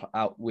it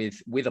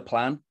with a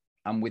plan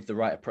and with the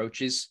right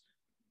approaches,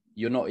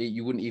 you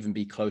wouldn't even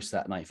be close to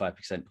that 95%,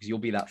 because you'll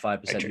be that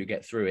 5% who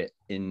get through it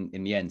in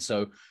the end.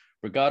 So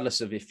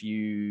regardless of if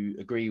you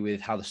agree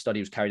with how the study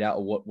was carried out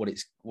or what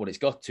it's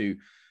got to,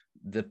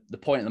 the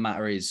point of the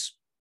matter is,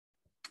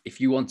 if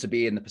you want to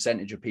be in the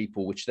percentage of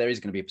people, which there is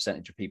going to be a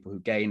percentage of people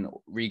who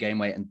regain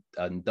weight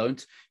and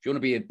don't, if you want to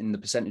be in the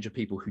percentage of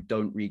people who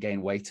don't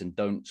regain weight and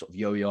don't sort of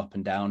yo-yo up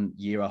and down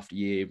year after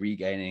year,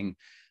 regaining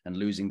and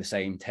losing the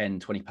same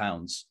 10, 20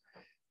 pounds,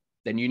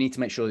 then you need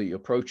to make sure that your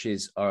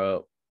approaches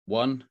are,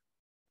 one,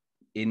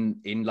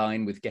 in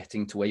line with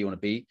getting to where you want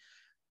to be,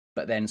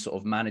 but then sort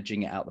of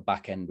managing it out the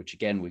back end, which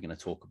again, we're going to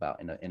talk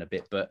about in a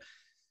bit. But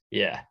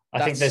yeah,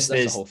 I think that's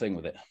the whole thing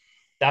with it.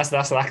 That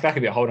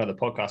could be a whole nother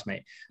podcast,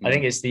 mate. I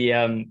think it's the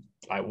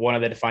like one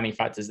of the defining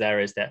factors there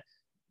is that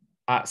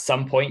at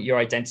some point your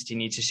identity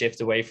needs to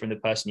shift away from the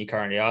person you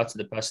currently are to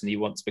the person you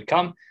want to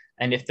become.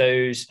 And if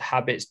those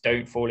habits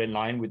don't fall in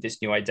line with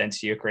this new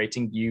identity you're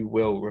creating, you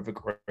will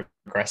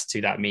regress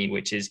to that mean,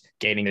 which is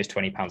gaining those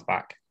 20 pounds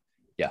back.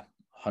 Yeah,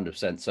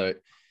 100%. So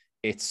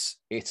it's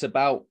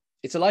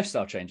a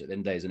lifestyle change at the end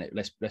of the day, isn't it?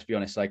 Let's be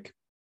honest. Like,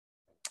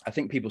 I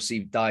think people see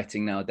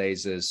dieting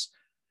nowadays as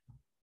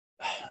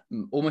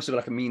almost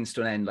like a means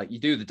to an end. Like, you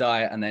do the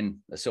diet and then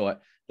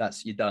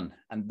you're done.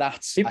 And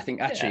that's, I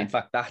think actually, in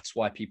fact, that's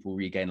why people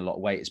regain a lot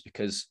of weight, is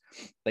because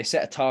they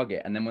set a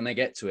target. And then when they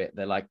get to it,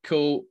 they're like,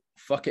 cool,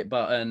 fuck it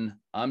button,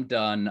 I'm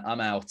done,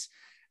 I'm out.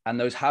 And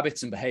those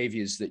habits and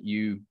behaviors that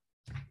you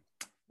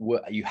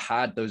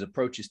had, those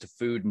approaches to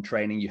food and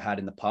training you had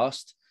in the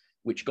past,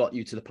 which got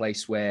you to the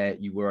place where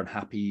you were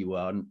unhappy, you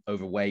were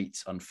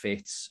overweight,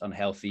 unfit,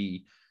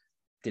 unhealthy,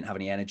 didn't have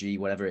any energy,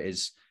 whatever it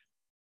is,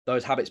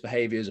 those habits,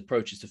 behaviors,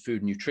 approaches to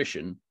food and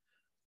nutrition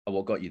are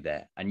what got you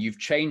there. And you've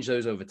changed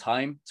those over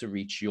time to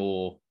reach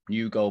your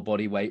new goal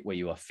body weight, where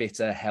you are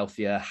fitter,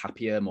 healthier,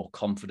 happier, more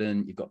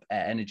confident. You've got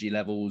better energy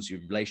levels. Your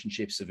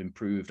relationships have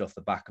improved off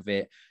the back of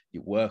it.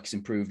 Your work's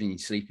improving, your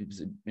sleep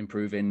is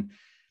improving.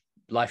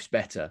 Life's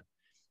better.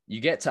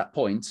 You get to that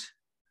point,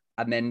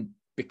 and then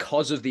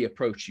because of the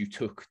approach you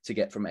took to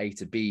get from A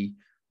to B,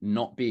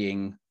 not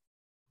being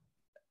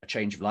a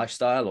change of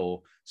lifestyle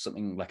or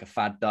something like a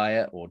fad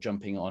diet or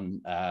jumping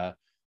on a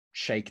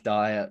shake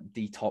diet,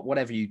 detox,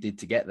 whatever you did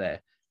to get there,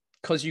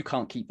 because you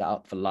can't keep that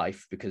up for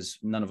life, because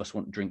none of us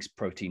want drinks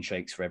protein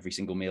shakes for every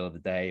single meal of the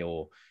day,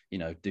 or,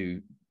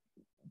 do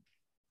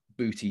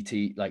booty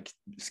tea, like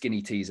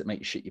skinny teas that make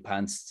you shit your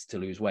pants to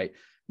lose weight.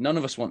 None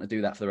of us want to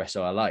do that for the rest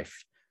of our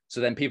life. So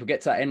then people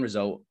get to that end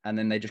result, and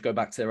then they just go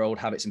back to their old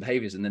habits and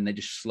behaviors, and then they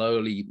just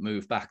slowly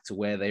move back to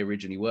where they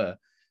originally were.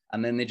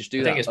 And then they just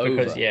do that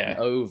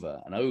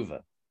over and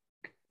over.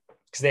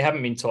 Because they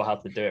haven't been taught how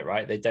to do it,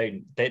 right?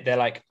 They're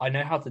like, I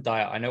know how to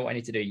diet. I know what I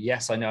need to do.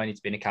 Yes, I know I need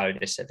to be in a calorie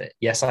deficit.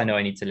 Yes, I know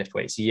I need to lift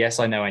weights. Yes,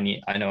 I know I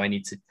need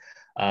to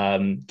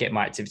get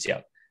my activity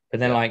up. But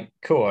then like,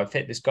 cool, I've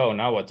hit this goal.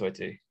 Now what do I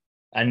do?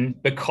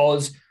 And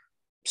because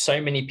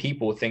so many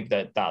people think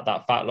that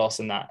fat loss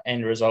and that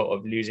end result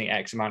of losing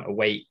X amount of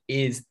weight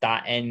is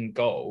that end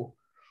goal,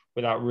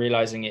 without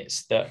realizing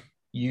it's that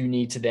you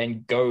need to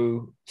then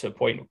go to a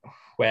point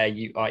where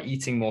you are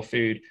eating more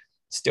food,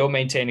 still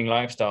maintaining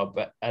lifestyle,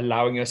 but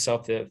allowing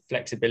yourself the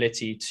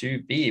flexibility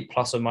to be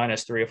plus or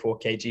minus 3 or 4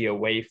 kg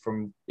away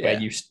from where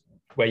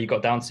you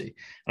got down to.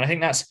 And I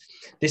think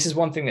this is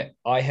one thing that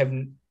I have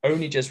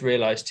only just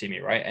realized, to me,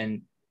 right?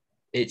 And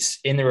it's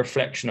in the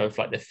reflection of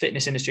like the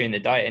fitness industry and the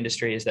diet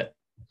industry, is that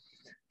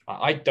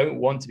I don't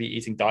want to be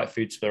eating diet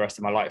foods for the rest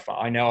of my life.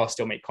 I know I'll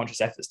still make conscious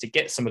efforts to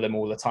get some of them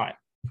all the time.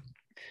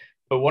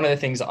 But one of the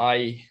things that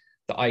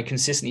I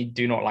consistently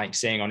do not like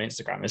seeing on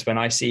Instagram is when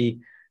I see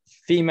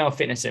female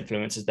fitness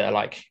influencers that are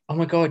like, oh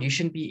my God, you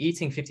shouldn't be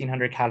eating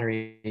 1,500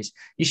 calories.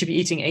 You should be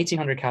eating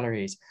 1,800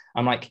 calories.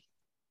 I'm like,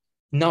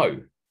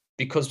 no,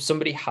 because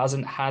somebody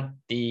hasn't had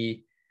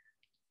the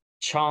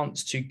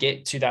chance to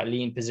get to that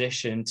lean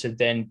position to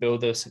then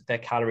build their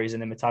calories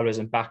and their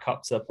metabolism back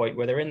up to the point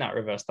where they're in that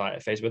reverse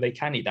diet phase where they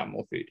can eat that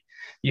more food.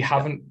 You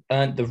haven't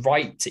earned the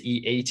right to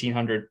eat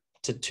 1,800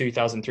 to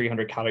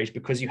 2,300 calories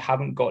because you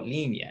haven't got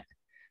lean yet.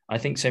 I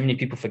think so many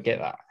people forget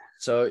that.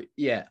 So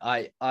yeah,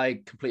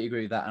 I completely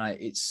agree with that. And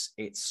it's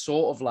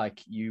sort of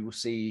like you will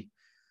see,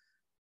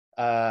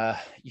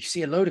 you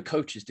see a load of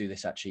coaches do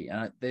this actually,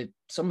 and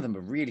some of them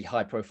are really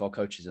high profile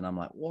coaches, and I'm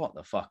like, what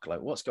the fuck,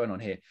 like what's going on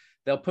here?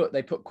 They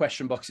put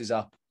question boxes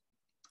up,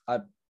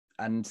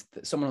 and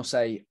someone will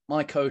say,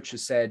 my coach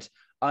has said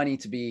I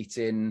need to be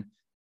eating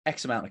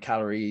X amount of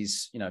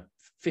calories,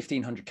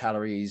 1,500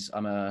 calories.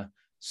 I'm a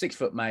 6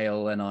 foot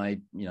male and I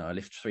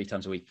lift 3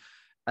 times a week.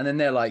 And then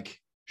they're like,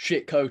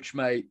 shit coach,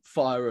 mate,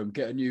 fire him,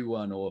 get a new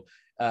one. Or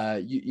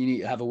you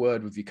need to have a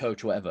word with your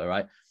coach or whatever,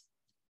 right?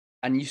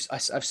 And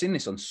I've seen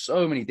this on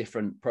so many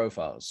different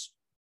profiles,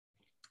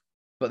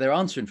 but they're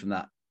answering from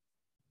that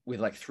with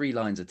like 3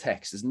 lines of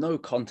text. There's no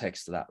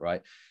context to that,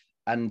 right?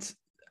 And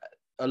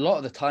a lot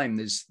of the time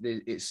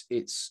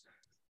it's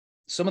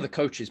some of the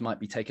coaches might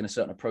be taking a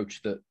certain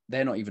approach that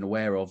they're not even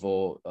aware of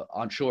or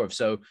aren't sure of.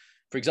 So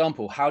for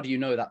example, how do you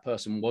know that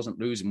person wasn't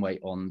losing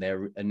weight on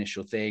their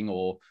initial thing,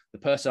 or the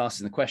person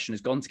asking the question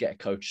has gone to get a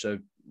coach? So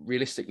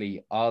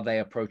realistically, are they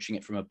approaching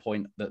it from a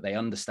point that they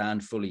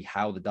understand fully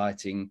how the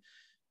dieting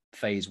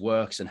phase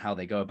works and how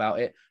they go about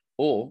it?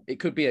 Or it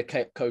could be a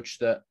case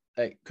that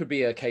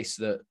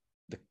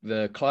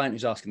the client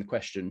who's asking the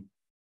question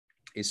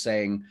is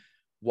saying,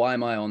 why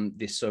am I on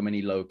this so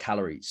many low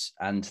calories?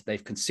 And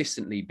they've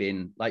consistently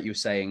been, like you were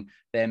saying,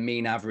 their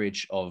mean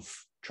average of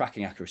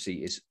tracking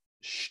accuracy is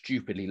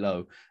stupidly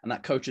low. And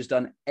that coach has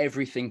done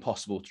everything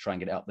possible to try and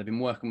get it up. They've been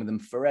working with them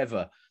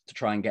forever to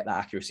try and get that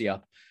accuracy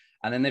up.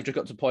 And then they've just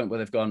got to the point where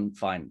they've gone,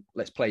 fine,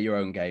 let's play your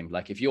own game.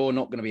 Like if you're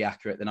not going to be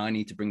accurate, then I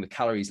need to bring the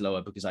calories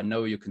lower because I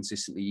know you're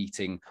consistently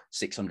eating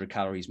 600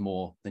 calories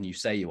more than you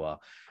say you are.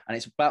 And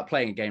it's about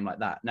playing a game like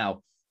that.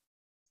 Now,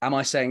 am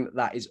I saying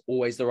that is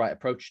always the right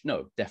approach?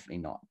 No, definitely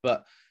not.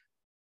 But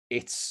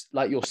it's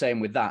like you're saying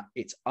with that,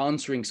 it's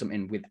answering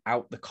something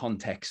without the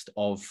context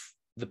of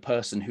the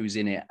person who's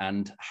in it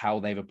and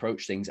how they've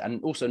approached things.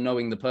 And also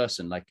knowing the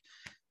person, like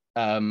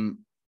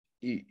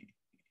it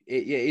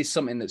is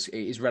something it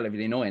is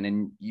relatively annoying.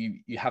 And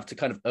you have to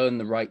kind of earn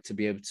the right to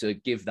be able to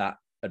give that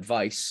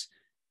advice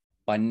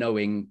by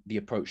knowing the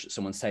approach that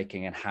someone's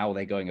taking and how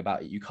they're going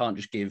about it. You can't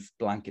just give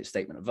blanket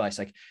statement advice.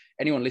 Like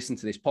anyone listening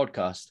to this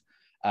podcast,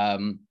 I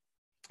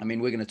mean,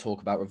 we're going to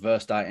talk about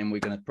reverse dieting. We're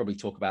going to probably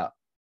talk about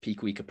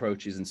peak week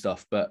approaches and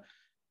stuff, but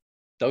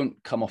don't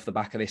come off the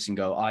back of this and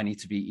go, I need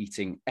to be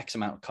eating X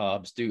amount of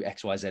carbs, do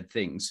X, Y, Z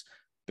things,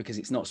 because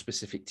it's not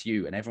specific to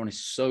you. And everyone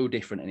is so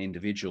different and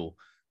individual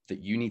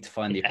that you need to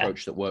find the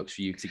approach that works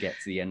for you to get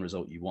to the end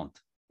result you want.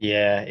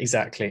 Yeah,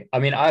 exactly. I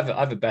mean, I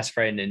have a best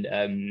friend,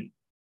 and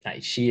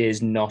she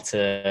is not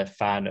a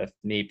fan of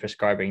me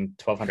prescribing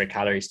 1,200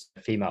 calories to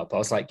a female. But I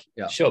was like,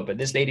 sure, but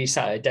this lady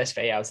sat at a desk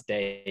for 8 hours a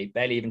day,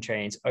 barely even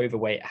trains,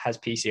 overweight, has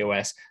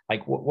PCOS.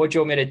 Like, what do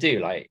you want me to do?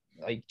 Like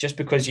just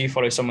because you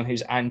follow someone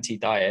who's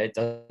anti-diet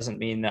doesn't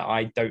mean that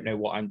I don't know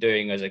what I'm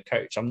doing as a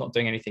coach. I'm not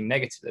doing anything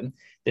negative to them.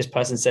 This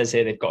person says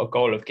here they've got a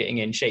goal of getting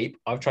in shape.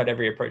 I've tried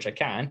every approach I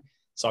can,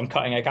 so I'm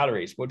cutting her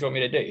calories. What do you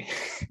want me to do?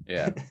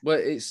 Yeah, well,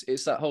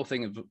 it's that whole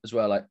thing as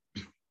well. Like,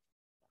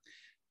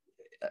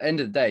 at the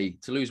end of the day,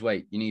 to lose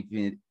weight, you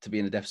need to be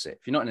in a deficit.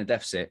 If you're not in a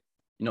deficit,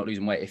 you're not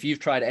losing weight. If you've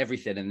tried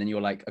everything and then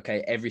you're like,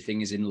 okay,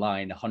 everything is in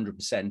line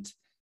 100%, and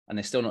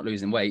they're still not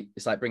losing weight,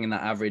 it's like bringing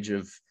that average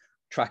of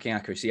tracking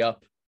accuracy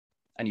up,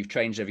 and you've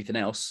changed everything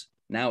else.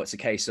 Now it's a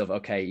case of,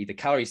 okay, either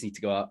calories need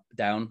to go up,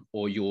 down,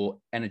 or your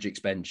energy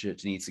expenditure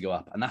needs to go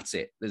up. And that's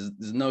it. There's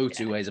no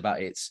two ways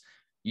about it. It's,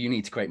 you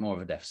need to create more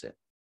of a deficit.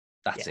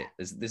 That's it.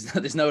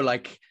 There's no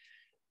like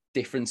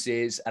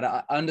differences. And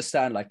I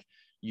understand, like,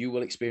 you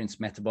will experience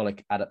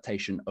metabolic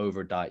adaptation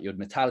over a diet. Your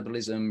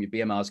metabolism, your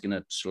BMR is going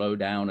to slow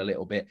down a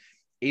little bit.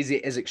 Is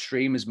it as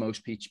extreme as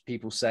most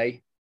people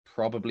say?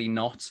 Probably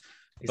not.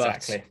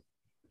 Exactly. But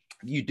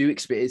you do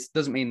experience, it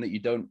doesn't mean that you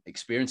don't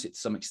experience it to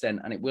some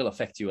extent, and it will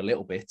affect you a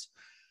little bit.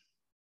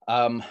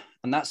 And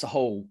that's the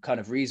whole kind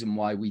of reason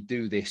why we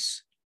do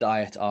this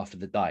diet after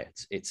the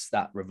diet. It's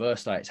that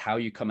reverse diet. It's how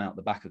you come out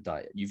the back of the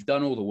diet. You've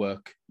done all the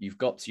work. You've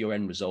got to your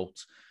end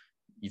result.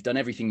 You've done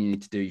everything you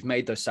need to do. You've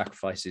made those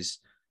sacrifices.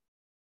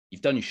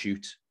 You've done your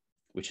shoot,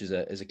 which is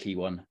a key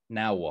one.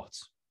 Now what?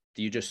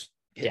 Do you just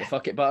hit the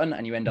fuck it button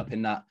and you end up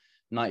in that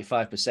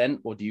 95%,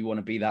 or do you want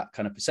to be that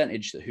kind of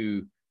percentage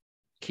who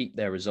keep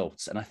their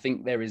results? And I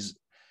think there is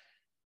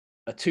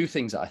two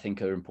things that I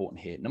think are important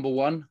here. Number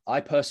one,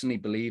 I personally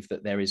believe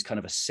that there is kind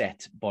of a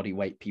set body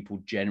weight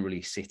people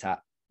generally sit at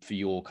for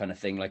your kind of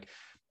thing. Like,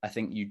 I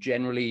think you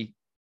generally,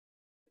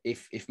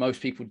 if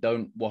most people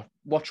don't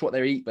watch what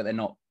they eat, but they're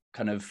not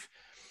kind of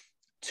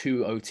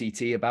too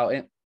OTT about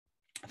it,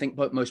 I think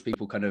most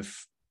people kind of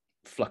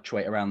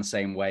fluctuate around the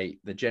same weight.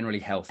 They're generally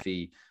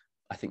healthy.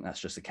 I think that's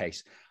just the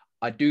case.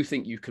 I do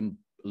think you can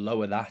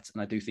lower that,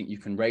 and I do think you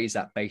can raise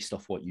that based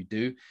off what you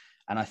do.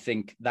 And I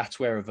think that's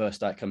where reverse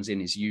diet comes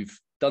in, is you've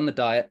done the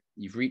diet,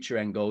 you've reached your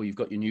end goal, you've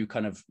got your new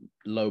kind of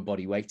low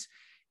body weight.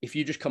 If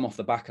you just come off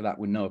the back of that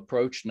with no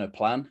approach, no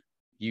plan,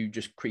 you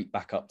just creep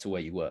back up to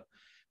where you were.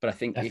 But I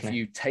think if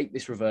you take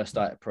this reverse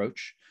diet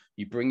approach,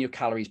 you bring your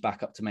calories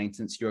back up to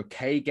maintenance, you're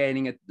okay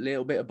gaining a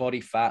little bit of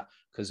body fat,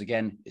 because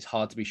again, it's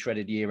hard to be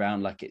shredded year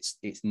round. Like, it's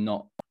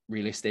not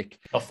realistic.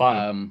 Not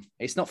fun.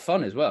 It's not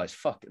fun as well. It's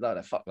fuck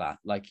that.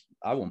 Like,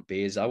 I want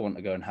beers. I want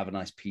to go and have a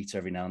nice pizza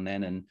every now and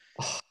then. And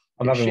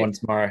I'm having one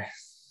tomorrow.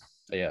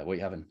 Yeah, what are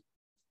you having?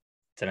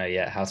 Don't know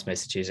yet.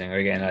 Housemates are choosing.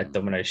 We're getting a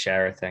Domino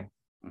share thing.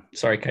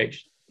 Sorry,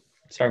 coach.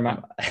 Sorry,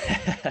 Matt.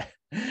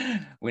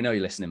 We know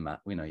you're listening, Matt.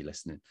 We know you're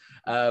listening.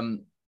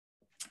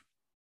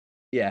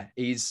 Yeah,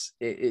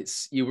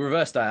 it's you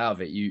reverse that out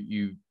of it.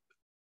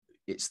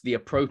 It's the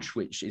approach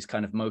which is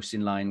kind of most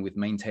in line with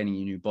maintaining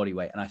your new body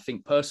weight. And I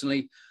think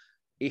personally,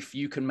 if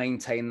you can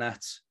maintain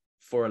that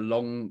for a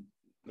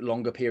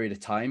longer period of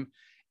time,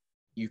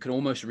 you can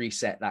almost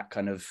reset that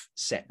kind of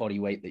set body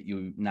weight that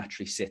you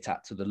naturally sit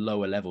at to the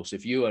lower level. So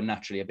if you are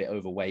naturally a bit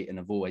overweight and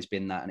have always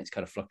been that, and it's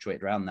kind of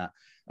fluctuated around that,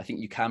 I think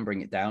you can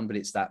bring it down, but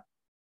it's that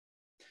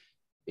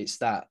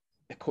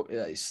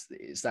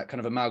kind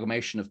of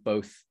amalgamation of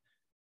both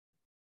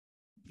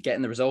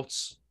getting the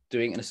results,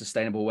 doing it in a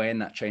sustainable way,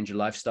 and that change your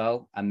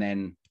lifestyle, and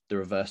then the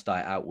reverse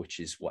diet out, which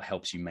is what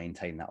helps you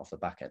maintain that off the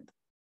back end.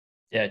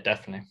 Yeah,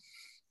 definitely.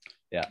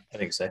 Yeah, I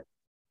think so.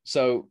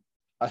 So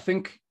I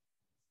think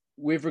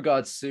with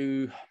regards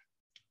to,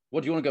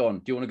 what do you want to go on?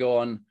 Do you want to go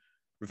on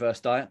reverse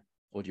diet,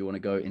 or do you want to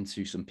go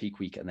into some peak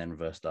week and then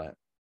reverse diet?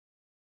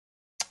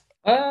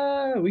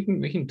 We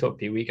can talk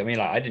peak week. I mean,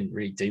 like, I didn't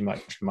really do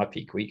much for my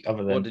peak week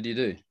other than, what did you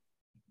do?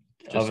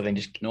 Other than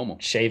just normal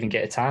shave and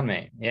get a tan,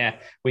 mate. Yeah,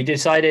 we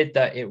decided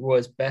that it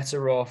was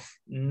better off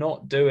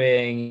not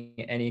doing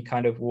any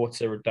kind of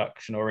water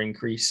reduction or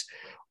increase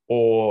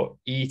or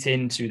eat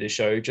into the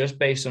show, just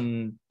based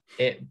on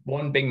it.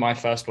 One being my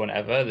first one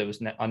ever, that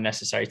was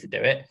unnecessary to do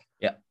it.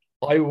 Yeah,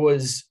 I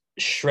was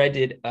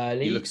shredded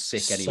early. You look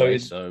sick anyway,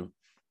 so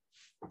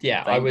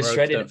yeah, I was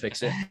shredded. Don't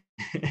fix it.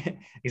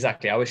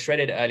 Exactly, I was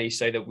shredded early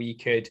so that we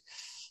could.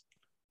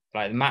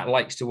 Like, Matt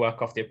likes to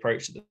work off the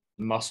approach that the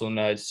Muscle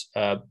Nerds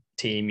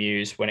team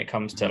use when it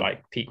comes to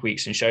like peak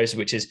weeks and shows,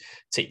 which is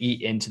to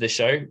eat into the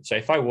show. So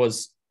if I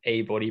was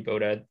a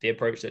bodybuilder, the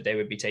approach that they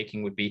would be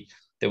taking would be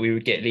that we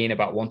would get lean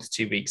about 1 to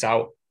 2 weeks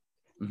out,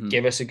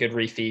 give us a good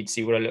refeed,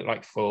 see what I look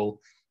like full,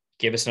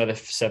 give us another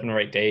 7 or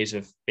 8 days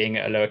of being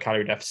at a lower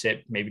calorie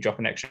deficit, maybe drop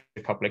an extra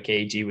couple of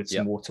kg with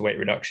some water weight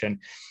reduction,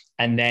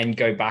 and then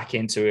go back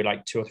into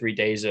like 2 or 3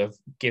 days of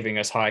giving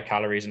us higher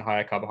calories and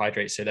higher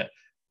carbohydrates, so that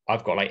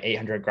I've got like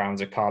 800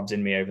 grams of carbs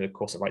in me over the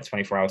course of like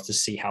 24 hours to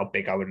see how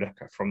big I would look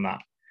from that.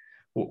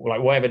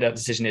 Like, whatever that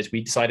decision is,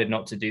 we decided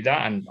not to do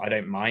that. And I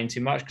don't mind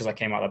too much because I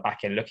came out the back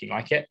end looking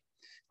like it.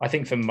 I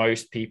think for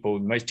most people,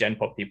 most Gen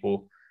Pop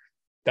people,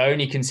 the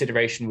only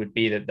consideration would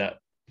be that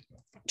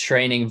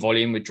training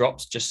volume would drop,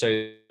 just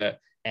so that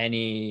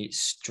any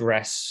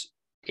stress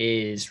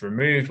is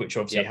removed, which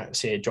obviously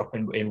see a drop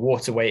in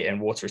water weight and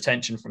water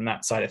retention from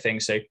that side of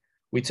things. So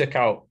we took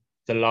out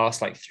the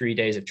last like 3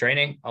 days of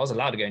training. I was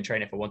allowed to go and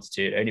train if I wanted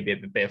to. It'd only be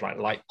a bit of like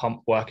light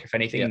pump work, if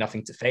anything,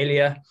 nothing to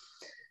failure.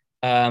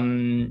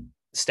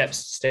 Steps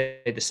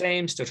stayed the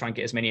same, still try and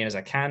get as many in as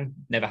I can.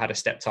 Never had a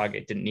step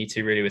target, didn't need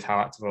to really with how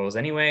active I was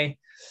anyway.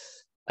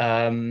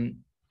 And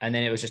then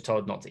it was just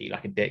told not to eat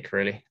like a dick,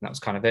 really. And that was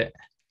kind of it.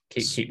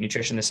 Keep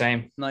nutrition the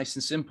same. Nice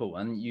and simple.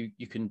 And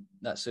you can,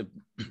 that's a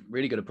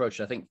really good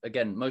approach. I think,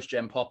 again, most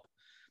Gen Pop,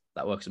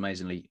 that works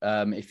amazingly.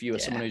 If you are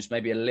someone who's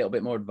maybe a little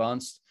bit more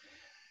advanced,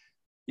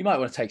 you might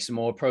want to take some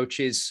more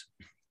approaches.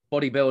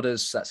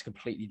 Bodybuilders, that's a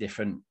completely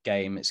different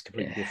game. It's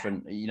completely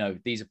different. You know,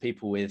 these are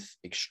people with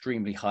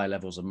extremely high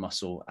levels of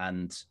muscle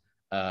and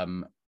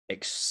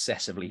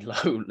excessively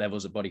low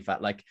levels of body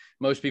fat. Like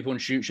most people in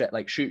shoot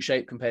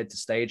shape compared to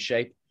stage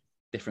shape,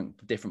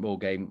 different ball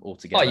game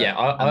altogether. Oh yeah,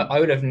 I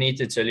would have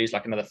needed to lose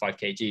like another 5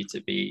 kg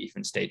to be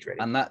even stage ready.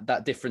 And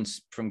that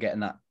difference from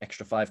getting that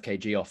extra 5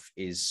 kg off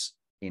is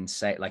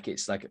insane.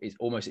 It's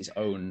almost its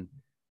own.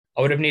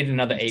 I would have needed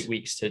another 8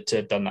 weeks to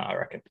have done that, I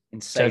reckon.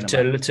 Insane.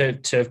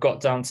 To have got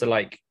down to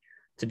like,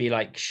 to be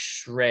like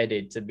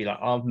shredded, to be like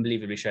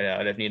unbelievably shredded,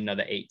 I'd have needed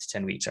another 8 to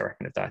 10 weeks, I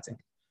reckon, of dieting.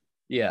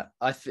 Yeah,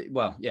 I think.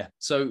 Well, yeah.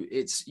 So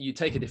you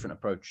take a different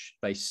approach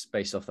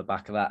based off the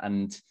back of that,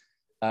 and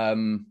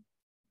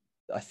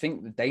I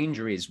think the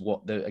danger is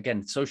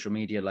again, social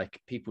media, like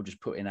people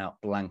just putting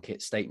out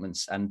blanket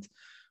statements. And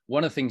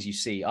one of the things you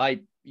see,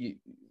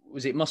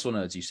 was it Muscle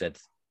Nerds? You said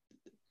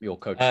your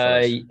coach.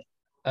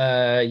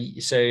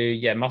 So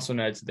yeah, Muscle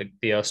Nerds,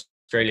 the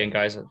Australian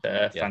guys,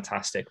 they're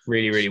fantastic.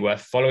 Really, really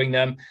worth following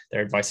them.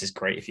 Their advice is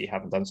great if you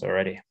haven't done so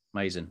already.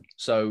 Amazing.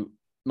 So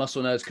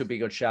Muscle Nerds could be a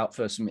good shout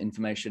for some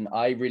information.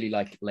 I really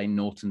like Lane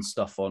Norton's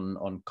stuff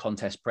on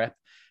contest prep,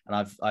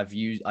 and I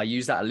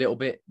used that a little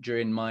bit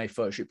during my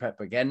photoshoot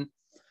prep. Again,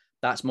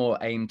 that's more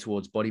aimed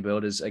towards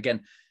bodybuilders.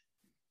 Again,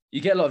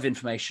 you get a lot of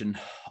information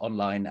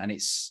online, and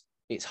it's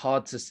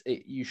hard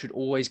you should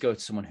always go to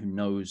someone who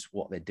knows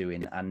what they're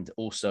doing. And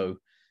also,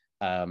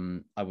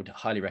 I would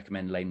highly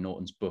recommend Lane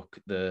Norton's book.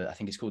 I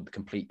think it's called The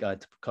Complete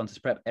Guide to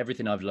Contest Prep.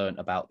 Everything I've learned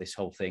about this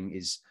whole thing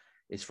is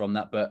from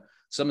that. But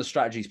some of the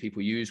strategies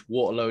people use,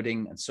 water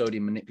loading and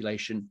sodium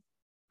manipulation,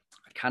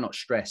 I cannot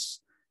stress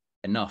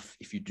enough.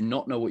 If you do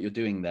not know what you're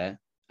doing there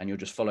and you're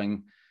just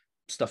following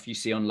stuff you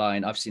see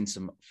online, I've seen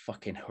some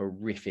fucking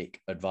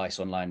horrific advice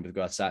online with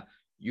regards to that.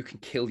 you can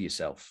kill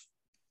yourself.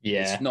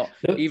 Yeah. It's not,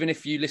 even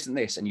if you listen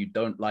to this and you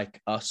don't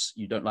like us,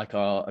 you don't like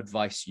our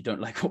advice, you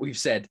don't like what we've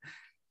said,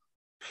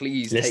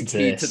 please take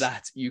heed to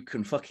that. You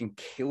can fucking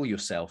kill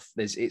yourself.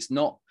 It's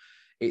not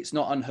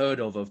unheard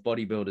of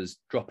bodybuilders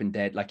dropping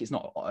dead. Like, it's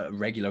not a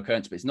regular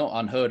occurrence, but it's not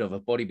unheard of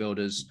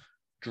bodybuilders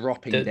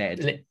dropping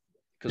dead.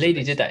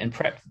 Lady did that in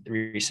prep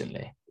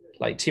recently.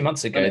 Like 2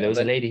 months ago, there was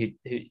a lady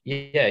who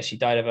she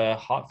died of a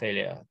heart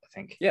failure, I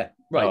think. Yeah,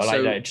 right.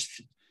 Or like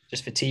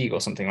just fatigue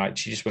or something. Like,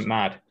 she just went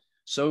mad.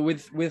 So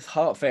with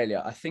heart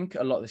failure, I think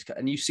a lot of this,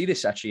 and you see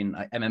this actually in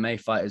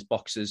MMA fighters,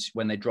 boxers,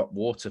 when they drop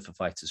water for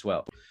fights as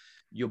well.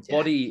 Your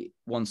body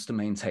wants to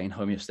maintain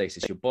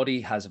homeostasis. Your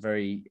body has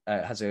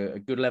a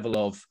good level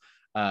of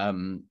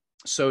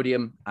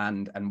sodium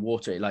and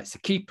water. It likes to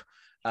keep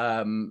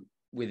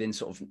within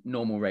sort of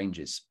normal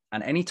ranges.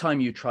 And anytime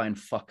you try and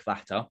fuck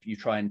that up, you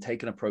try and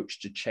take an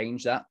approach to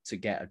change that to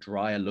get a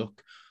drier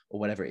look or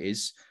whatever it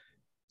is,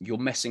 you're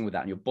messing with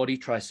that, and your body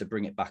tries to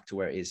bring it back to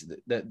where it is.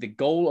 The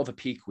goal of a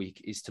peak week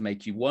is to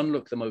make you, one,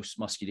 look the most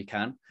muscular you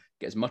can,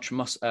 get as much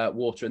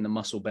water in the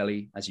muscle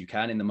belly as you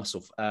can, in the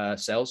muscle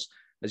cells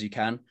as you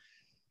can.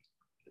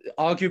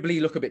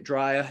 Arguably look a bit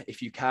drier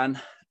if you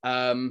can,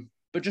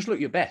 but just look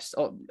your best.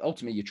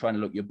 Ultimately, you're trying to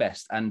look your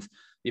best. And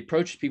the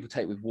approaches people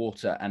take with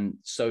water and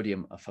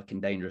sodium are fucking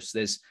dangerous.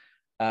 There's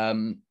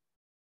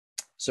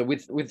so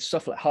with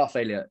stuff like heart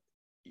failure,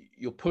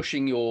 you're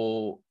pushing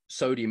your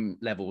sodium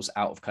levels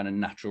out of kind of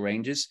natural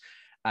ranges.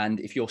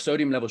 And if your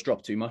sodium levels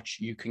drop too much,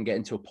 you can get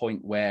into a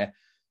point where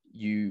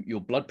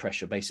your blood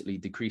pressure basically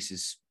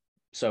decreases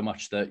so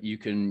much that you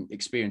can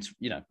experience,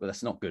 well,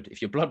 that's not good.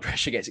 If your blood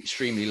pressure gets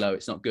extremely low,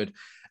 it's not good.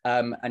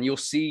 And you'll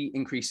see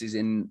increases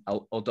in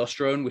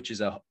aldosterone, which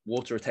is a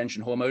water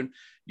retention hormone.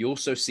 You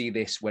also see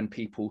this when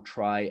people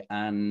try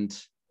and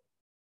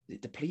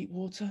deplete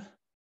water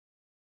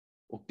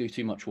or do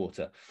too much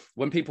water.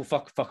 When people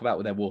fuck about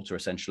with their water,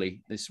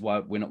 essentially, this is why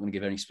we're not going to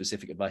give any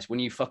specific advice. When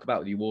you fuck about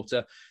with your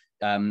water,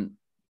 when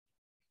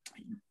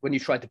you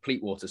try to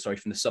deplete water,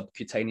 from the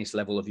subcutaneous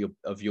level of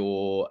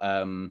your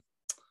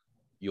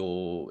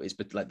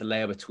it's like the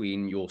layer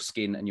between your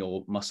skin and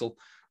your muscle,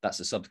 that's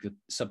the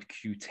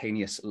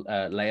subcutaneous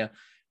layer.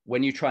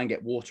 When you try and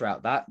get water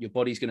out that, your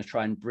body's going to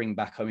try and bring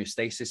back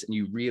homeostasis, and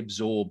you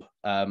reabsorb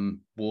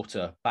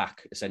water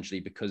back, essentially,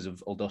 because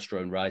of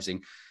aldosterone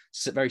rising.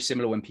 So very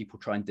similar when people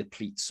try and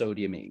deplete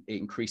sodium, it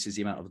increases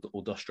the amount of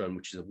aldosterone,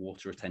 which is a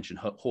water retention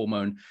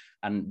hormone.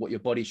 And what your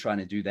body's trying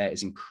to do there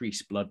is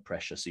increase blood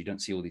pressure, so you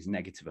don't see all these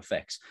negative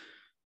effects.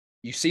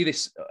 You see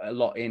this a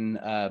lot in,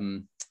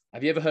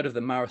 have you ever heard of the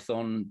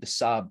Marathon des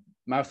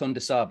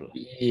Sables?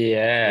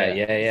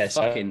 Yeah.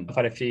 Fucking, so I've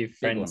had a few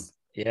friends.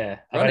 Yeah,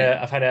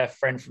 I've had a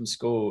friend from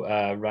school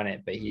run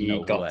it, but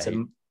he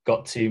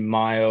got to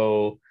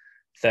mile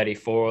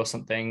 34 or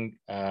something,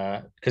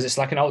 because it's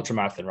like an ultra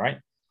marathon, right?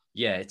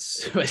 Yeah,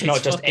 it's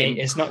not just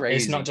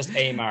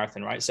a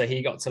marathon, right? So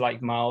he got to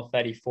like mile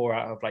 34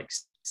 out of like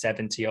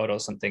 70 odd or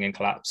something and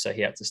collapsed, so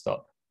he had to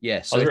stop.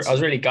 Yeah, so I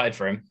was really gutted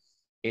for him.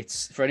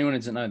 It's, for anyone who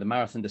doesn't know, the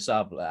Marathon des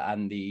Sables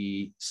and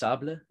the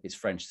Sable, it's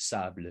French,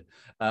 Sable,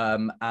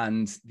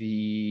 and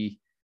the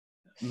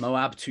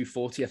Moab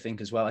 240, I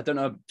think, as well. I don't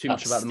know too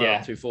much about the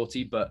Moab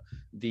 240, but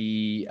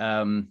the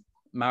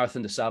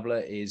Marathon des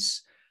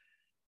Sables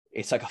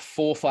it's like a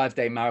 4 or 5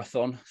 day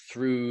marathon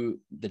through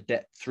the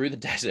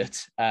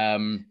desert.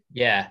 And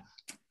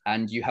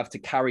you have to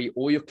carry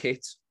all your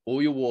kit,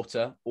 all your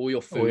water, all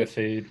your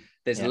food.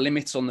 There's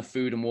limits on the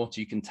food and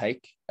water you can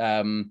take.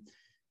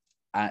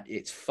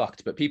 It's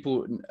fucked, but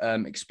people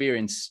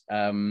experience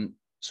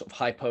sort of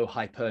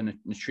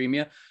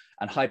hyponatremia,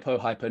 and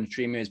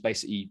hyponatremia is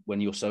basically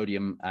when your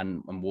sodium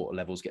and water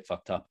levels get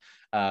fucked up,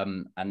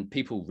 and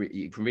people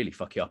it can really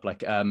fuck you up.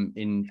 Like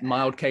in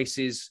mild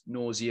cases,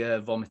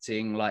 nausea,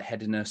 vomiting,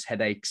 lightheadedness,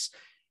 headaches.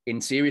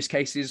 In serious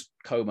cases,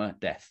 coma,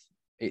 death.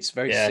 It's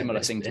very similar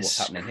thing to what's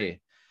happening here.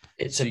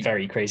 It's a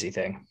very crazy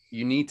thing.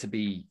 You need to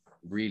be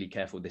really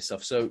careful with this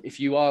stuff. So if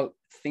you are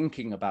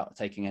thinking about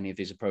taking any of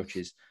these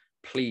approaches,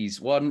 please,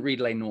 one, read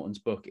Layne Norton's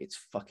book. It's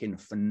fucking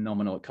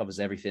phenomenal. It covers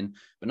everything.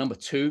 But number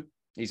two,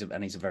 he's a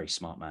very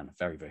smart man,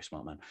 very, very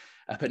smart man.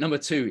 But number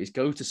two is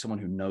go to someone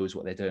who knows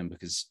what they're doing,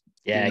 because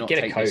do not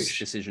get take a coach. This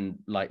decision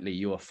lightly.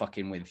 You are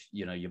fucking with,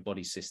 your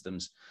body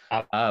systems.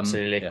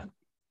 Absolutely.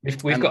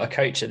 We've got a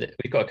coach at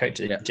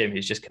the gym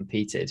who's just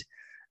competed,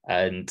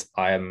 and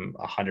I am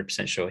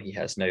 100% sure he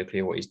has no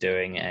clue what he's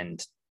doing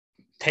and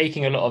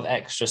taking a lot of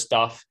extra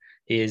stuff.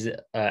 He is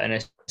an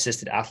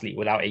assisted athlete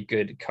without a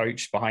good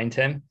coach behind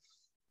him.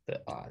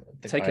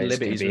 Taking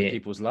liberties with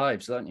people's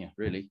lives, aren't you?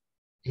 Really,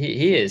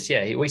 he is.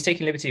 Yeah, he's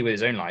taking liberty with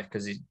his own life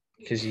because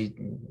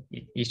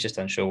he's just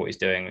unsure what he's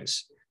doing.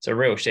 It's a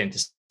real shame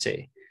to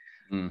see.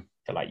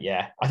 But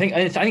I think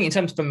in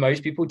terms for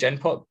most people, Gen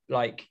Pop,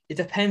 like, it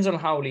depends on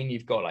how lean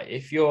you've got. Like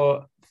if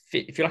you're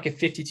like a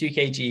 52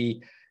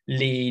 kg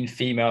lean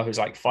female who's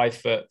like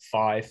 5'5",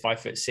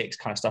 5'6"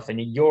 kind of stuff, and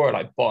you're at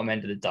like bottom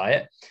end of the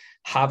diet,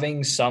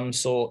 having some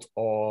sort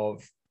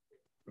of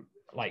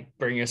like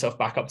bring yourself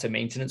back up to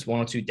maintenance 1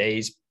 or 2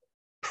 days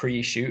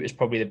pre-shoot is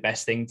probably the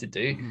best thing to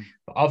do. Mm-hmm.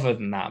 But other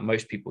than that,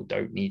 most people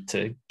don't need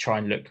to try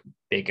and look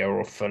bigger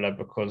or fuller,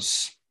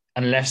 because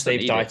unless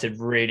they've dieted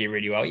really,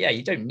 really well,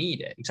 you don't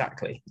need it.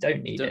 Exactly. You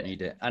don't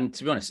need it. And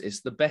to be honest,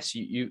 it's the best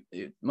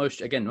most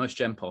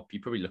Gen Pop, you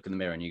probably look in the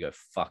mirror and you go,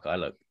 fuck, I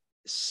look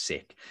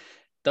sick.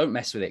 Don't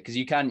mess with it, because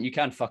you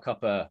can fuck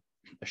up a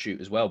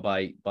shoot as well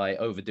by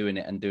overdoing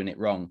it and doing it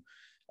wrong.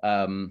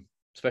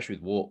 Especially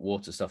with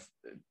water stuff.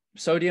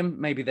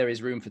 Sodium, maybe there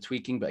is room for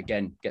tweaking, but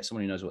again, get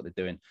someone who knows what they're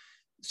doing.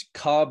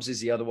 Carbs is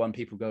the other one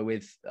people go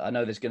with. I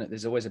know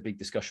there's always a big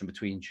discussion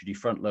between, should you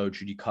front load,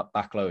 should you cut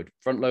back load?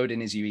 Front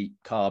loading is you eat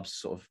carbs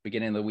sort of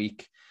beginning of the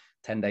week,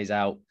 10 days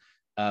out.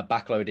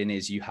 Back loading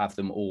is you have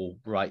them all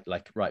right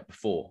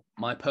before.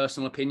 My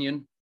personal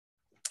opinion,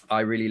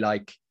 I really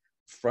like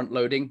front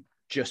loading,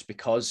 just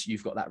because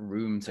you've got that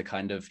room to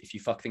kind of, if you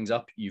fuck things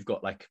up, you've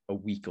got like a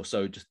week or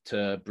so just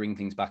to bring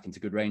things back into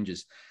good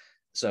ranges.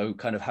 So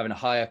kind of having a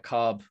higher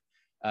carb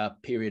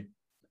period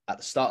at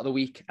the start of the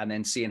week, and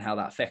then seeing how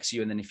that affects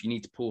you. And then if you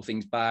need to pull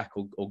things back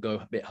or go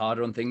a bit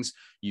harder on things,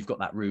 you've got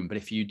that room. But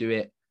if you do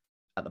it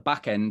at the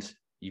back end,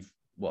 you've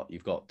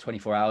got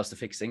 24 hours to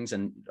fix things.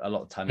 And a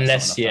lot of time. And I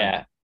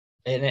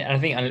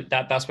think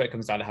that's where it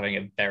comes down to having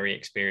a very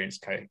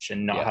experienced coach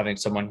and not having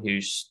someone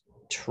who's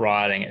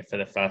trialing it for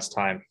the first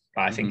time.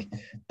 I think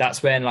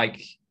that's when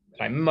like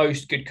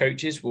most good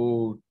coaches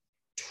will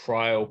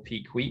trial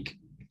peak week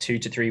 2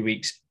 to 3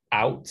 weeks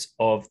out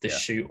of the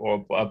shoot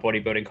or a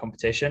bodybuilding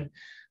competition.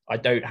 I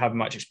don't have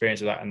much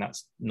experience with that, and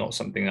that's not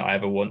something that I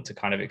ever want to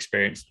kind of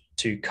experience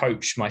to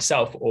coach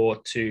myself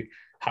or to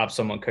have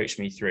someone coach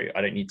me through.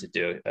 I don't need to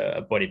do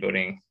a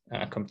bodybuilding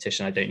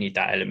competition. I don't need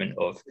that element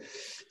of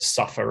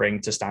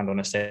suffering to stand on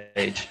a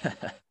stage.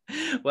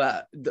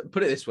 Well,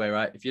 put it this way,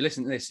 right? If you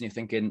listen to this and you're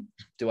thinking,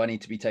 do I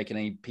need to be taking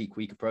any peak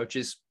week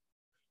approaches?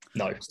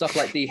 No. Stuff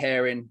like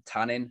de-hairing,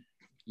 tanning,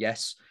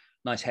 yes.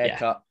 Nice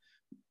haircut.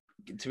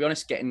 To be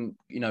honest, getting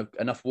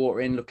enough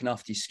water in, looking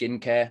after your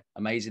skincare,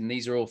 amazing.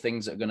 These are all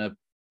things that are going to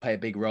play a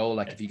big role.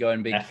 Like if you go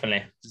in big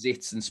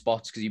zits and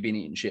spots because you've been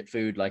eating shit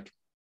food, like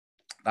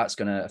that's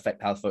going to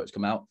affect how the photos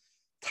come out.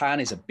 Tan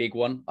is a big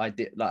one. I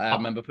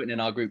remember putting in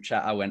our group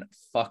chat, I went,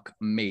 fuck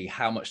me,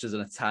 how much does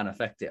a tan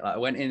affect it? Like I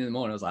went in the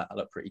morning, I was like, I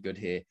look pretty good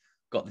here.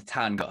 Got the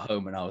tan, got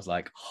home, and I was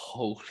like,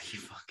 holy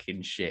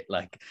fucking shit.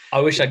 Like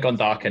I wish I'd gone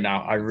darker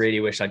now. I really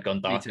wish I'd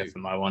gone darker for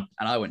my one.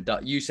 And I went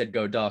dark. You said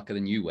go darker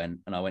than you went,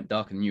 and I went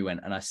darker than you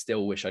went, and I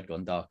still wish I'd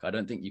gone dark. I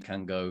don't think you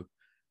can go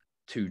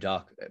too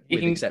dark,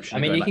 with exception.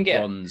 I mean, you can get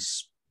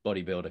bronze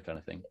bodybuilder kind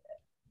of thing.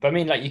 But I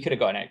mean, like you could have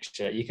got an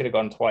extra. You could have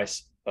gone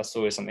twice. That's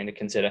always something to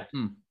consider.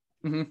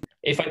 Mm-hmm.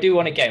 If I do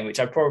one again, which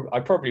I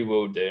probably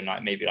will do in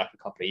like maybe like a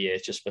couple of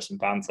years, just for some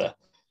banter,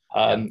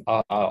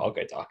 I'll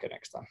go darker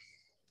next time.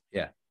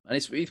 Yeah. And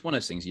it's one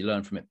of those things you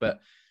learn from it. But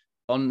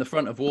on the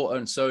front of water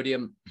and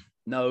sodium,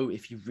 no,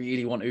 if you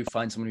really want to,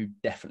 find someone who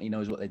definitely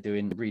knows what they're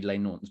doing. Read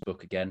Lane Norton's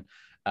book again.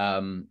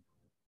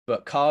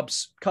 But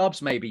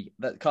carbs maybe.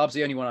 Carbs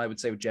the only one I would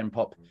say with Gen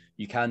Pop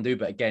you can do.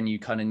 But again, you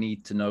kind of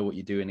need to know what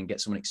you're doing and get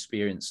someone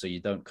experienced so you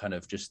don't kind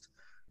of just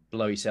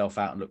blow yourself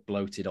out and look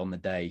bloated on the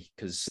day,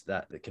 because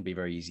that can be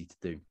very easy to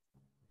do.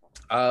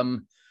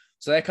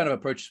 So they're kind of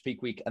approaches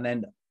peak week. And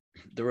then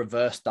the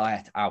reverse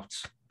diet out.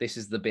 This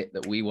is the bit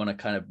that we want to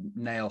kind of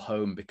nail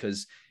home,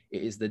 because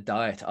it is the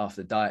diet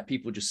after diet.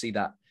 People just see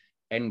that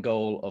end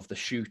goal of the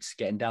shoot,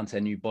 getting down to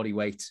their new body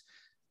weight,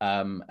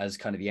 as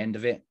kind of the end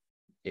of it.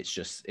 It's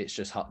just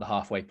the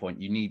halfway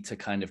point. You need to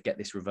kind of get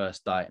this reverse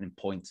dieting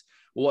point.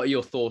 What are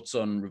your thoughts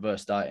on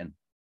reverse dieting?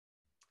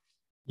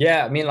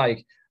 Yeah, I mean,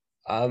 like,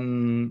 I've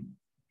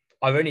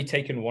only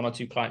taken 1 or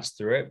 2 clients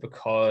through it,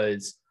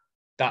 because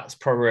that's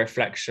probably a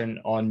reflection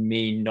on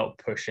me not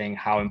pushing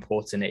how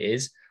important it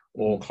is.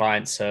 Or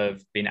clients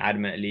have been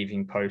adamant at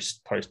leaving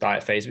post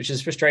diet phase, which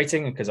is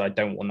frustrating, because I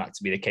don't want that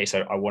to be the case.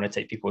 I want to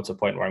take people to a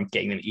point where I'm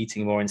getting them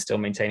eating more and still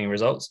maintaining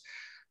results.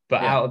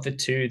 But out of the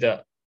 2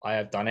 that I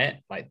have done it,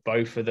 like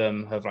both of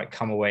them have like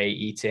come away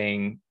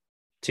eating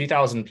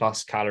 2,000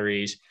 plus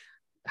calories,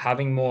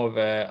 having more of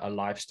a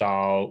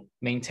lifestyle,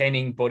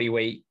 maintaining body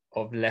weight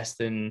of less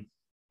than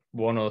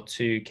 1 or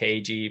 2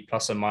 kg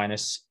plus or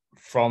minus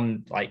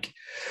from like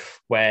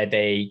where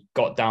they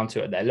got down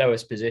to at their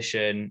lowest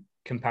position,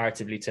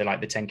 comparatively to like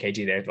the 10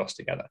 kg they've lost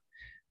together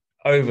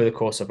over the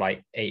course of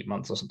like 8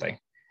 months or something.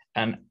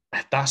 And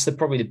that's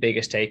probably the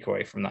biggest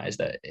takeaway from that, is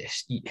that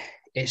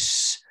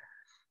it's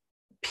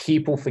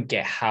people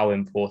forget how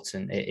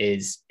important it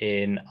is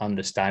in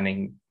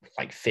understanding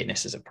like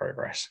fitness as a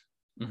progress.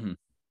 Mm-hmm.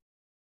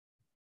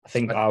 I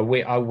think I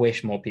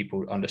wish more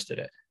people understood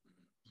it.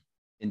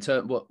 In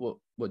turn, what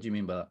do you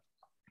mean by that?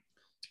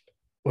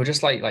 Well,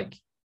 just like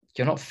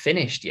you're not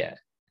finished yet.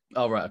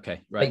 Oh, right.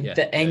 Okay. Right. Like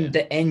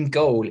the end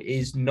goal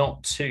is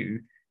not to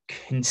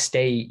can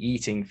stay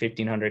eating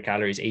 1,500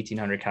 calories,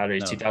 1,800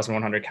 calories,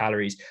 2,100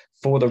 calories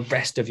for the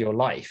rest of your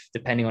life,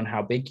 depending on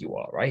how big you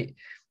are, right?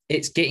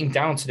 It's getting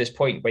down to this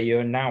point where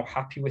you're now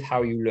happy with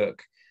how you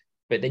look,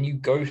 but then you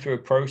go through a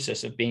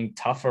process of being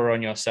tougher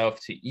on yourself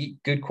to eat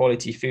good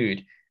quality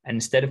food. And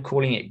instead of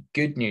calling it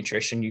good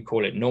nutrition, you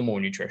call it normal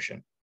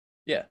nutrition.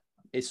 Yeah.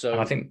 It's so,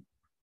 and I think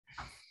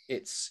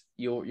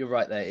you're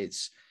right there.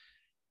 It's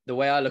the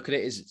way I look at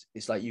it is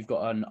it's like you've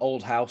got an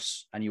old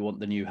house and you want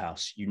the new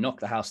house. You knock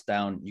the house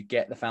down, you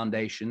get the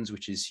foundations,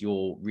 which is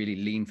your really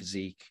lean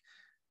physique,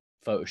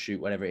 photo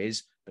shoot, whatever it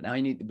is. But now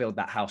you need to build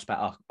that house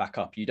back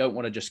up. You don't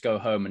want to just go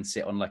home and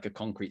sit on like a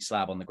concrete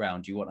slab on the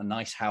ground. You want a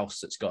nice house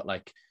that's got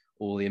like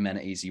all the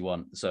amenities you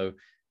want. So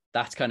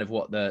that's kind of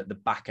what the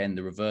back end,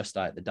 the reverse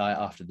diet, the diet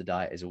after the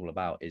diet is all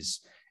about,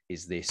 is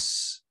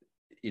this,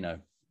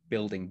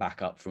 building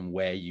back up from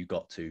where you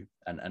got to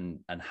and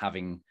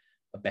having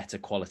a better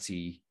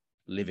quality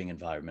living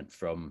environment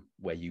from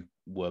where you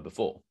were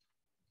before.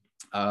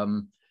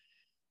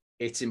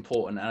 It's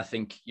important. And I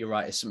think you're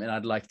right. It's something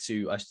I'd like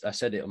to, I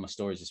said it on my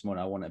stories this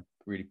morning. I want to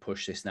really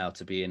push this now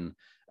to be in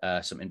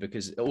something,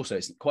 because also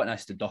it's quite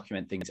nice to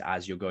document things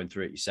as you're going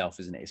through it yourself,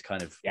 isn't it? It's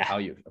kind of how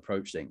you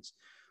approach things.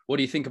 What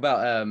do you think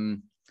about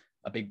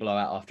a big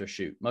blowout after a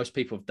shoot? Most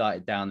people have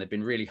dieted down. They've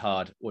been really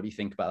hard. What do you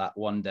think about that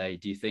one day?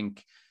 Do you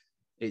think,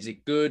 is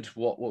it good?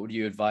 What would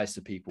you advise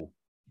to people?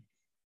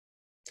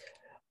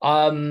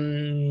 I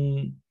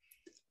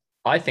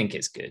think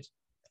it's good.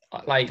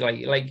 Like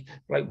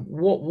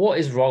what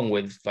is wrong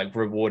with like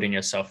rewarding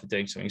yourself for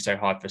doing something so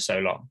hard for so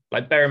long?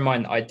 Like, bear in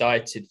mind, I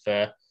dieted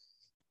for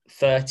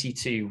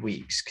 32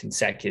 weeks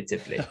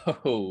consecutively.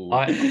 Oh.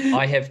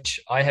 I have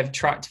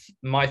tracked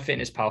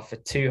MyFitnessPal for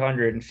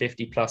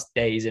 250 plus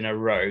days in a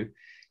row.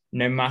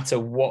 No matter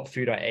what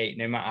food I ate,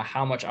 no matter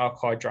how much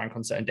alcohol I drank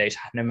on certain days,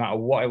 no matter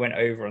what I went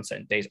over on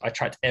certain days, I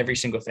tracked every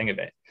single thing of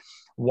it.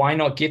 Why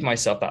not give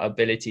myself that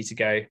ability to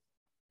go,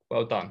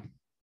 well done,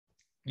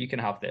 you can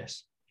have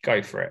this,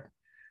 go for it.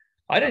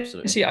 I don't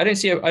see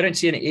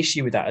an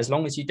issue with that, as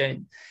long as you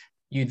then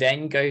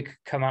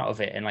come out of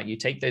it and like you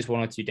take those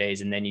 1 or 2 days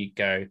and then you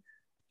go,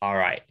 all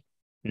right,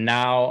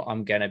 now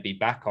I'm going to be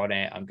back on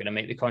it. I'm going to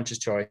make the conscious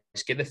choice,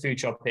 get the food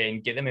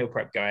shopping, get the meal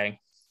prep going.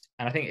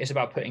 And I think it's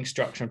about putting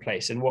structure in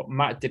place. And what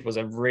Matt did was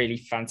a really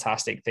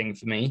fantastic thing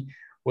for me,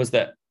 was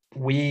that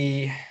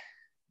we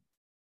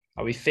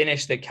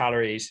finished the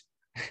calories.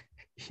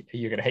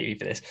 You're going to hate me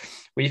for this.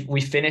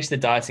 We finished the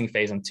dieting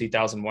phase on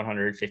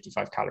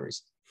 2,155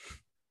 calories.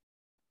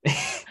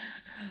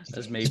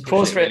 That's me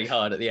pushing really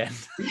hard at the end.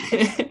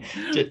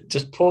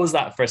 just pause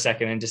that for a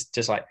second and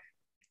just like,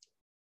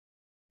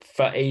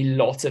 for a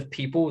lot of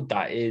people,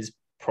 that is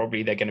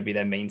probably they're going to be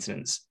their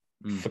maintenance.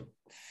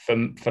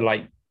 For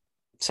like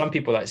some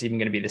people, that's even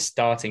going to be the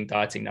starting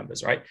dieting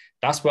numbers, right?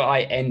 That's where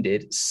I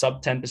ended,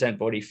 sub 10%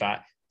 body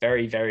fat,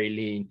 very, very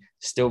lean,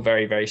 still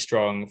very, very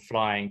strong,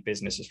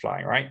 business is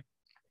flying, right?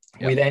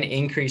 Yep. We then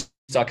increased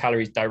our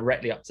calories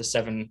directly up to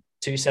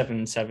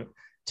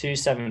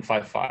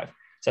 2,755.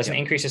 So that's an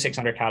increase of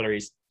 600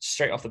 calories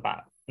straight off the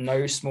bat.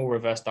 No small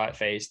reverse diet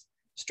phase,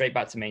 straight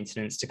back to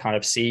maintenance to kind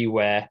of see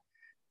where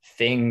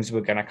things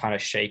were going to kind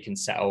of shake and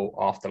settle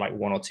after like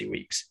 1 or 2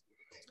 weeks.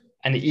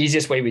 And the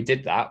easiest way we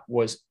did that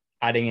was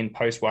adding in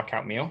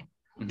post-workout meal.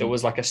 That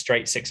was like a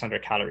straight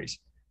 600 calories.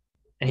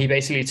 And he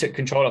basically took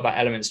control of that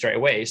element straight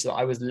away. So that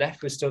I was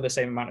left with still the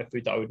same amount of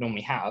food that I would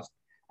normally have.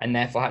 And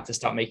therefore had to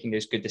start making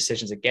those good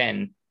decisions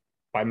again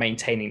by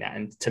maintaining that,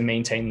 and to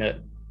maintain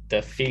the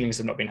feelings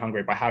of not being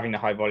hungry by having the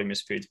high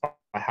voluminous foods, by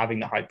having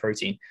the high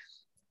protein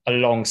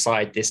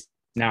alongside this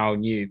now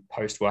new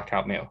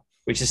post-workout meal,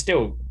 which is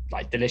still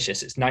like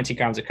delicious. It's 90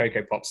 grams of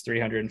Cocoa Pops,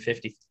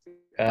 350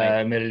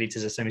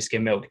 milliliters of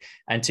semi-skim milk,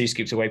 and 2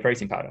 scoops of whey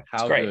protein powder.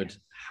 How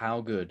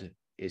good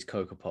is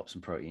Cocoa Pops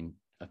and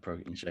a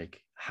protein shake?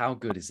 How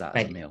good is that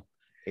as a meal?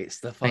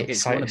 It's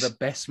it's one of the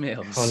best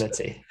meals.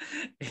 Quality.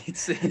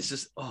 It's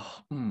just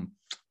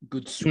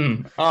good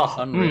soup.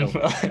 Unreal.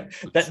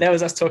 There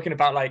was us talking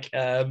about like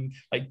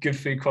good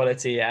food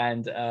quality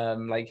and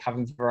like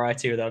having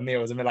variety with our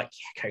meals, and we're like,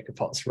 yeah, Cocoa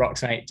Pops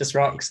rocks, mate, just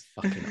rocks.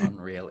 It's fucking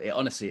unreal.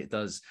 It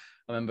does.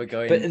 I remember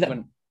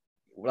when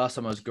last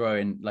time I was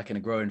growing, like in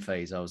a growing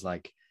phase, I was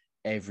like,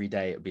 every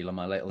day it'd be like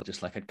my little,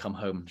 just like I'd come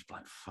home and just be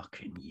like,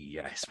 fucking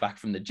yes, back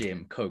from the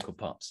gym, Cocoa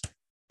Pops,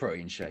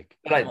 protein shake.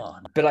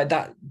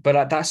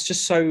 That's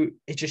just so,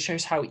 it just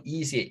shows how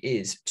easy it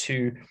is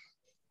to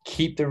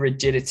keep the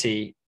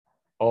rigidity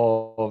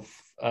of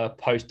a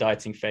post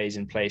dieting phase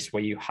in place,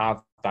 where you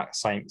have that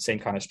same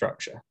kind of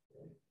structure.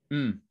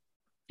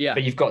 Yeah,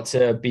 but you've got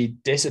to be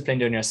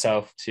disciplined on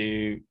yourself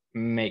to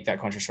make that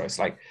conscious choice.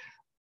 Like,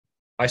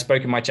 I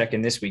spoke in my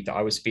check-in this week that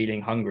I was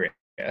feeling hungrier,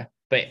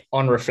 but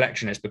on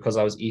reflection, it's because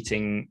I was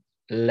eating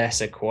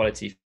lesser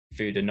quality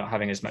food and not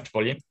having as much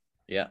volume.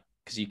 Yeah,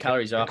 because your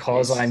calories are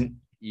up.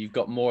 You've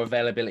got more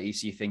availability,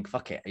 so you think,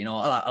 fuck it,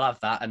 I'll have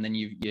that, and then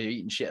you're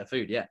eating shit of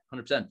food. Yeah,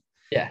 100%.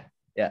 Yeah,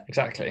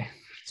 exactly.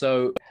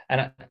 So,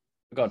 and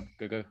go.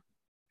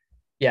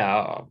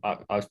 Yeah,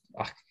 I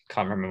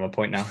can't remember my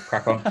point now.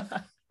 Crack on.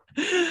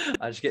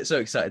 I just get so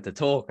excited to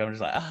talk. I'm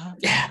just like,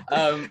 yeah.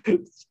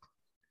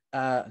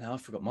 Now I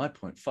forgot my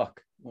point.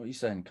 Fuck. What are you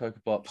saying? Cocoa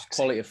Pops,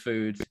 quality of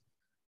food.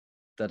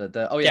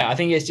 Oh yeah. I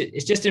think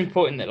it's just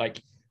important that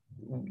like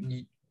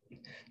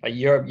Like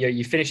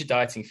you finish your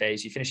dieting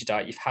phase, you finish your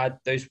diet, you've had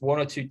those 1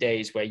 or 2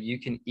 days where you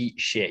can eat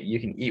shit, you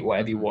can eat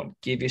whatever you want,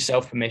 give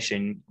yourself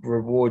permission,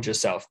 reward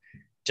yourself,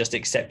 just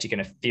accept you're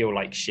going to feel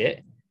like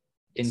shit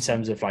in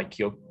terms of like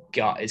your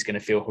gut is going to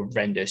feel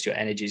horrendous, your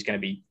energy is going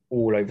to be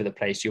all over the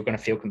place, you're going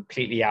to feel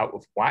completely out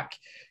of whack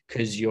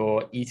because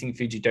you're eating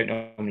food you don't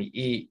normally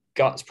eat,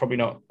 gut's probably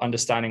not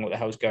understanding what the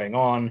hell's going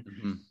on,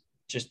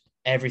 just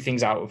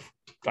everything's out of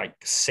like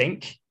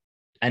sync.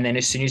 And then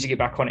as soon as you get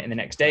back on it in the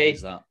next day,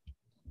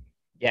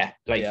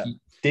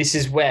 this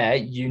is where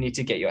you need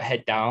to get your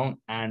head down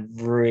and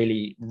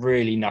really,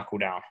 really knuckle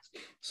down.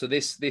 So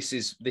this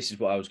is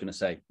what I was going to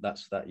say. That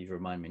you've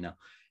reminded me now.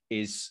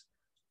 Is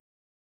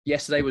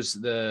yesterday was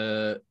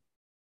my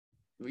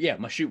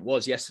shoot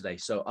was yesterday.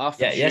 So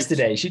after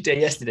shoot day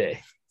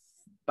yesterday.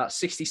 About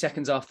 60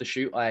 seconds after the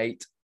shoot, I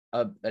ate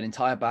an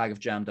entire bag of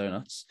jam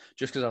donuts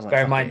just because I was like,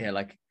 bear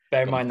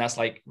in mind that's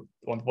like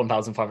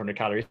 1,500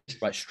 calories.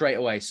 Right, straight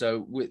away.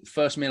 So with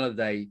first meal of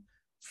the day,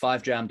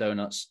 5 jam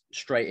donuts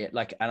straight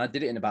and I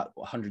did it in about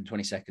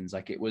 120 seconds.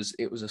 Like it was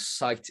a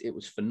sight. It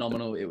was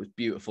phenomenal. It was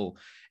beautiful.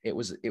 It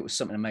was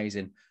something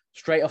amazing.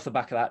 Straight off the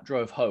back of that,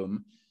 drove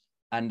home,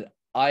 and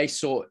I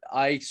saw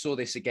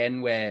this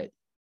again where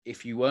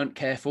if you weren't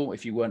careful,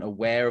 if you weren't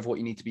aware of what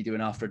you need to be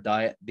doing after a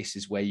diet, this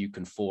is where you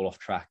can fall off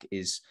track.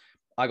 Is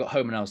I got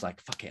home and I was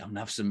like, fuck it, I'm gonna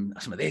have some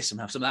of this, I'm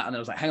gonna have some of that. And I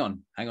was like, hang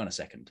on a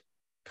second,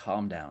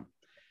 calm down.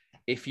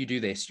 If you do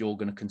this, you're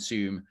going to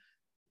consume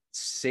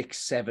 6,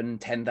 7,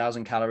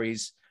 10,000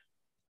 calories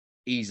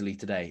easily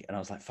today. And I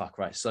was like, fuck,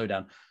 right, slow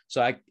down.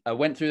 So I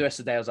went through the rest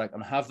of the day. I was like,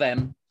 I'm gonna have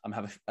them. I'm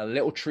having a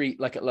little treat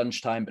like at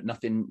lunchtime, but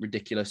nothing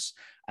ridiculous.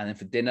 And then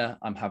for dinner,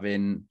 I'm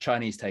having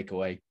Chinese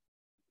takeaway,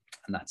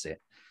 and that's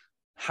it.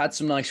 Had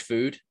some nice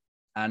food.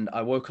 And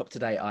I woke up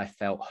today, I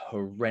felt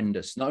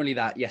horrendous. Not only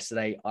that,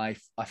 yesterday I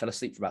fell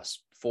asleep for about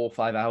 4 or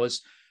 5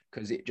 hours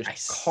because it just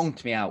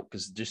conked me out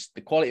because just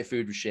the quality of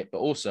food was shit, but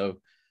also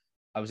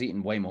I was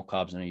eating way more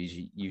carbs than I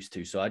usually used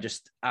to. So I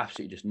just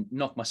absolutely just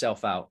knocked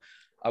myself out.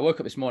 I woke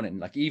up this morning,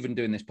 like even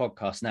doing this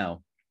podcast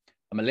now,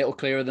 I'm a little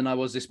clearer than I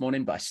was this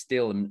morning, but I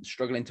still am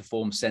struggling to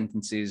form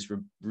sentences,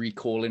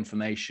 recall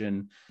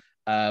information.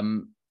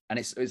 And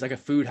it's like a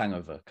food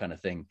hangover kind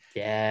of thing.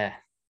 Yeah.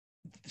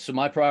 So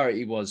my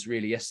priority was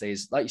really yesterday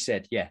is, like you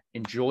said,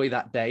 enjoy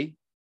that day.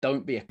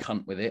 Don't be a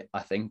cunt with it,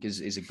 I think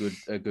is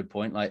a good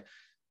point. Like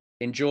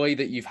enjoy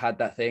that you've had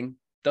that thing.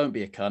 Don't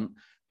be a cunt,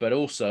 but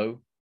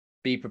also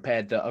be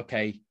prepared that,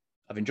 okay,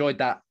 I've enjoyed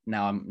that.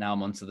 Now I'm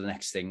on to the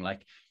next thing.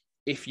 Like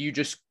if you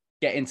just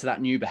get into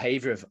that new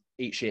behavior of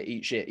eat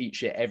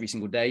shit every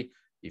single day,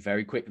 you're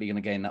very quickly going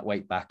to gain that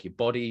weight back. Your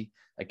body,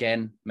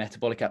 again,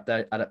 metabolic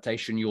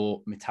adaptation,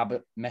 your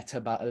metabolic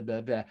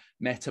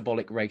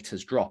rate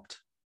has dropped.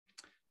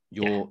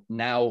 You're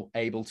now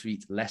able to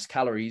eat less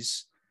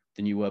calories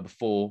than you were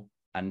before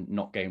and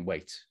not gain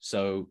weight.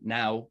 So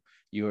now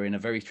you're in a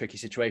very tricky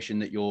situation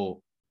that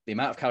the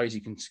amount of calories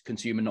you can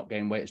consume and not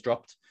gain weight has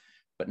dropped,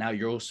 but now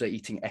you're also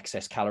eating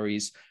excess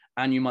calories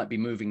and you might be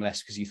moving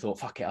less because you thought,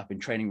 fuck it, I've been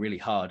training really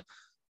hard.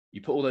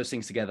 You put all those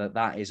things together,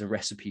 that is a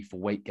recipe for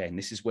weight gain.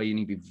 This is where you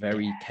need to be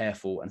very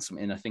careful. And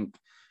something I think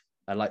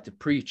I like to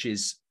preach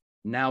is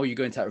now you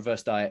go into that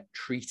reverse diet,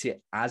 treat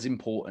it as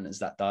important as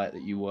that diet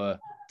that you were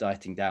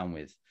dieting down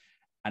with.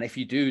 And if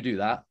you do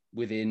that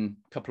within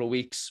a couple of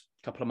weeks,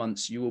 couple of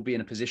months, you will be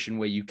in a position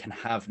where you can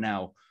have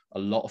now a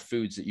lot of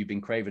foods that you've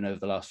been craving over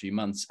the last few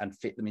months and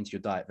fit them into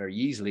your diet very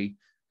easily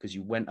because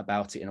you went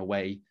about it in a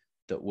way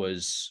that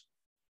was,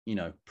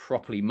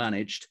 properly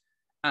managed.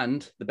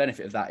 And the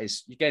benefit of that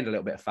is you gained a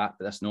little bit of fat,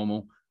 but that's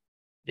normal.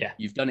 Yeah.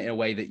 You've done it in a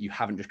way that you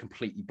haven't just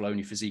completely blown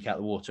your physique out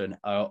of the water and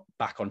are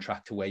back on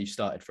track to where you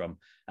started from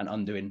and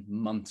undoing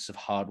months of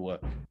hard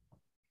work.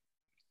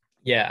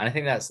 Yeah. And I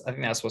think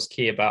that's what's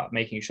key about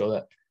making sure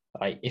that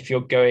like if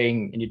you're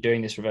going and you're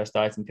doing this reverse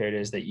dieting period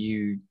is that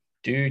you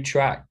do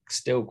track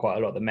still quite a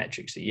lot of the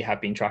metrics that you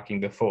have been tracking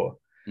before.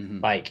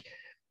 Mm-hmm. Like,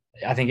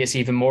 I think it's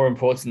even more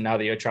important now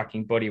that you're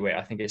tracking body weight.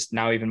 I think it's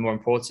now even more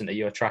important that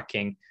you're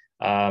tracking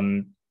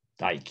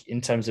like in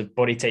terms of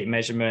body tape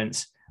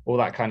measurements, all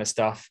that kind of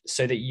stuff,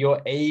 so that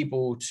you're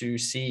able to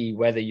see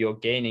whether you're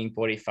gaining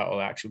body fat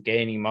or actually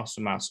gaining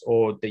muscle mass,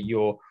 or that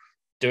you're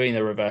doing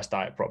the reverse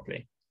diet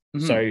properly.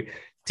 Mm-hmm. So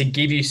to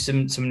give you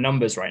some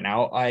numbers right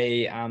now,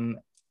 I am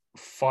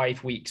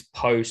 5 weeks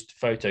post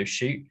photo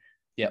shoot.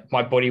 Yeah,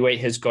 my body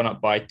weight has gone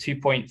up by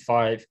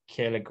 2.5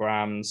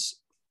 kilograms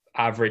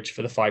average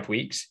for the 5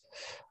 weeks.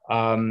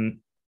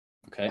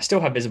 Okay. I still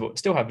have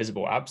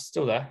visible abs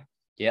still there.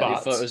 Yeah, your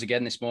photos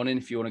again this morning.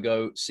 If you want to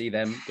go see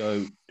them,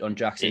 go on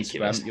Jack's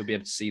Instagram. You'll be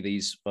able to see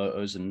these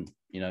photos, and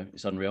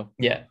it's unreal.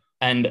 Yeah,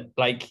 and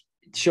like,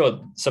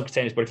 sure,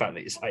 subcutaneous body fat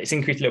it's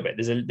increased a little bit.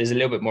 There's a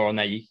little bit more on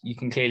there. You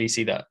can clearly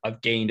see that I've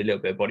gained a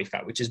little bit of body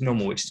fat, which is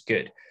normal, which is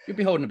good. You'll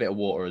be holding a bit of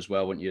water as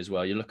well, won't you? As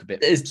well, you look a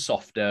bit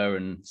softer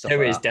and stuff.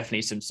 There is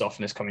definitely some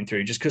softness coming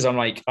through, just because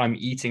I'm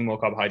eating more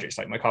carbohydrates.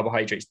 Like my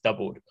carbohydrates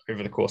doubled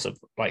over the course of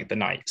like the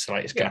night, so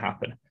like it's going to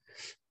happen.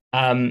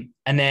 And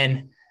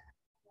then.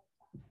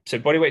 So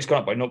body weight's gone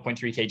up by 0.3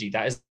 kg.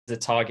 That is the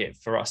target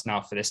for us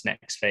now for this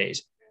next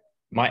phase.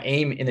 my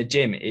aim in the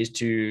gym is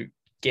to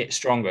get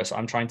stronger. So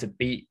I'm trying to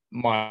beat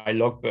my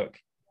logbook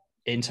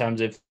in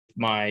terms of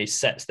my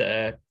sets that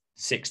are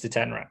 6 to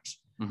 10 reps.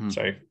 Mm-hmm.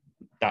 So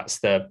that's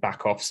the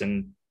back offs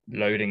and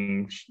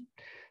loading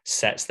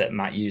sets that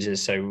Matt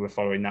uses. So we're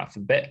following that for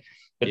a bit.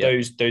 But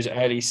those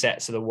early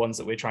sets are the ones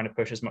that we're trying to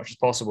push as much as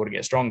possible to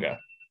get stronger.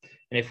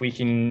 And if we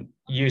can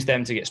use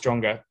them to get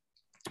stronger,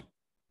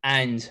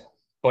 and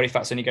body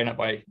fat's only going up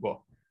by,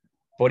 well,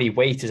 body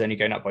weight is only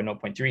going up by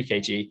 0.3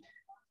 kg,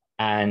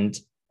 and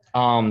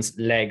arms,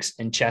 legs,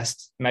 and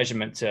chest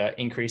measurements are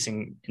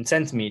increasing in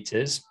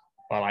centimeters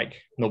by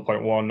like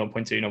 0.1, 0.2,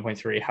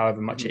 0.3, however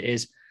much it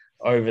is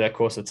over the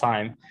course of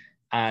time,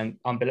 and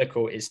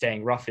umbilical is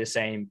staying roughly the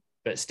same,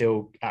 but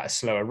still at a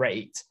slower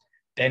rate,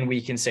 then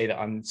we can say that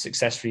I'm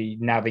successfully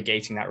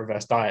navigating that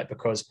reverse diet,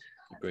 because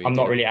I'm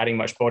not really adding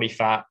much body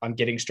fat. I'm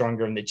getting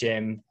stronger in the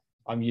gym.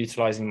 I'm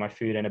utilizing my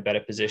food in a better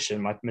position.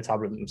 My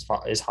metabolism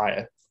is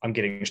higher. I'm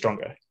getting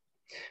stronger.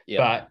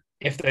 But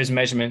if those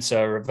measurements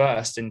are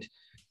reversed and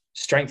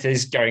strength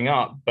is going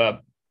up,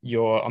 but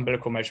your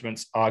umbilical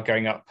measurements are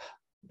going up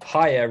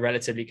higher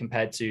relatively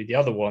compared to the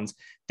other ones,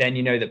 then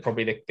you know that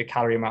probably the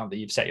calorie amount that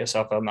you've set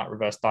yourself on that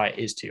reverse diet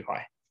is too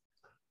high.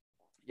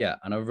 Yeah,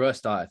 and a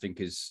reverse diet, I think,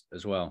 is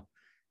as well.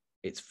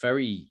 It's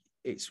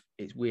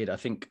weird. I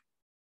think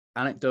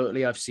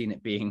anecdotally, I've seen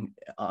it being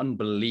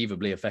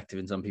unbelievably effective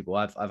in some people.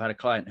 I've had a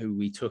client who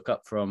we took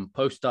up from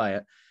post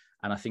diet,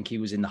 and I think he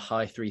was in the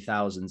high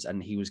 3000s,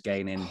 and he was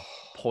gaining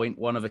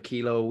 0.1 of a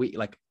kilo a week,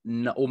 like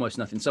almost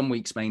nothing. Some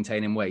weeks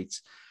maintaining weight.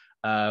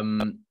 I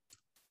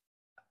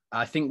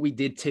think we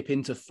did tip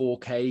into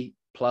 4K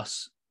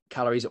plus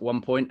calories at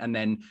one point, and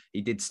then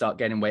he did start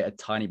gaining weight a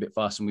tiny bit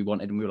faster than we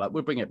wanted, and we were like,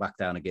 we'll bring it back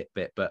down a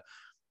bit. But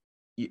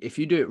if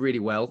you do it really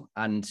well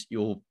and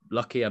you're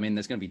lucky, I mean,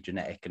 there's going to be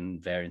genetic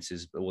and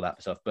variances, all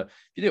that stuff. But if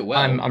you do it well,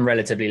 I'm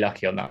relatively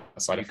lucky on that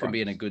side. You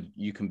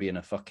can be in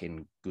a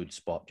fucking good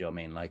spot. Do you know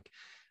what I mean? Like,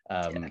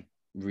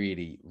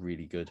 really,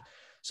 really good.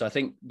 So I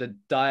think the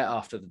diet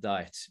after the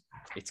diet,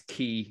 it's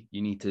key.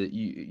 You need to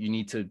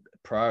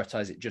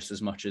prioritize it just as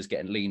much as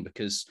getting lean,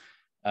 because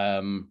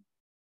the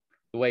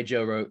way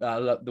I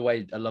love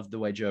the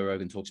way Joe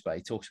Rogan talks about it.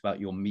 He talks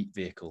about your meat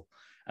vehicle,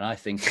 and I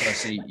think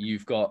personally,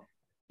 you've got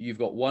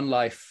one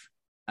life,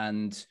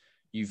 and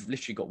you've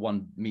literally got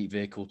one meat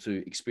vehicle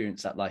to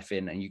experience that life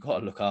in, and you've got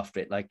to look after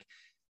it. Like,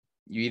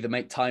 you either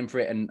make time for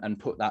it and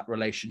put that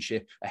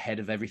relationship ahead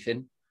of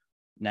everything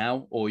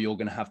now, or you're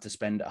going to have to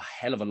spend a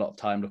hell of a lot of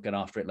time looking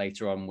after it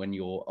later on when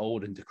you're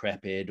old and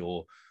decrepit,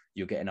 or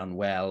you're getting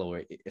unwell, or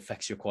it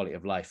affects your quality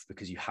of life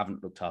because you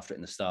haven't looked after it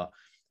in the start.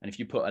 And if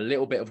you put a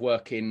little bit of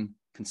work in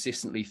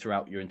consistently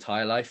throughout your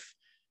entire life,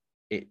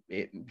 it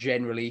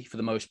generally, for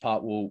the most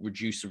part, will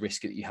reduce the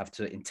risk that you have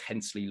to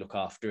intensely look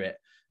after it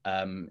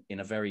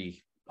in a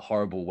very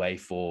horrible way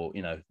for,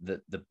 you know,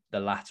 the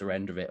latter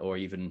end of it, or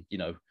even, you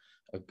know,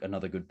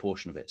 another good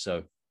portion of it.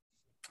 So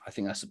I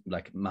think that's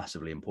like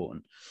massively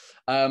important.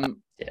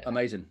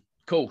 Amazing.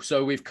 Cool.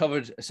 So we've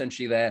covered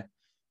essentially there,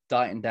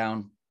 dieting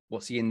down,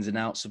 what's the ins and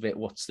outs of it,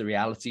 what's the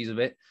realities of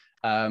it.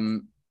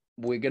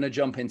 We're going to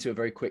jump into a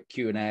very quick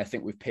Q&A. I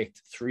think we've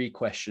picked 3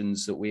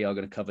 questions that we are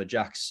going to cover.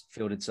 Jack's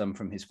fielded some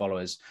from his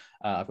followers.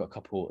 I've got a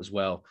couple as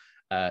well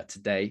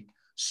today.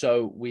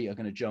 So we are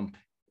going to jump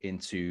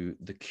into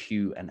the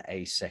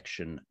Q&A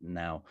section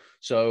now.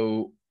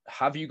 So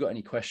have you got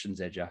any questions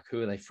there, Jack?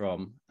 Who are they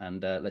from?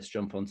 And let's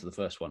jump on to the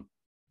first one.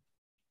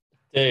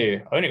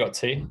 I only got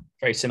 2.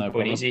 Very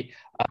simple and easy.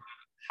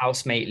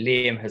 Housemate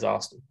Liam has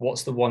asked,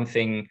 what's the one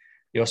thing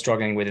you're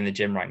struggling with in the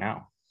gym right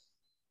now?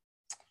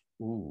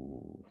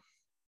 Ooh.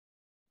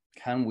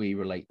 Can we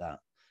relate that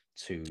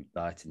to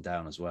dieting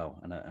down as well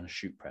and a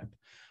shoot prep?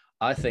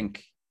 I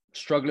think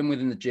struggling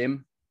within the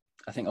gym,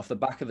 I think off the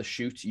back of the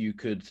shoot, you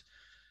could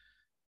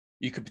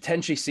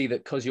potentially see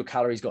that because your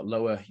calories got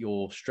lower,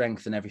 your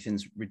strength and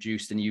everything's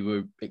reduced, and you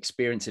were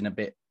experiencing a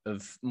bit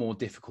of more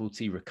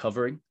difficulty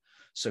recovering.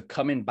 So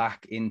coming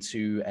back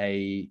into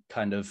a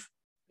kind of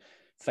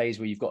phase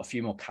where you've got a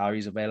few more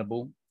calories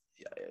available,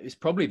 it's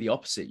probably the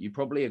opposite. You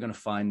probably are going to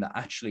find that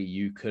actually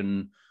you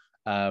can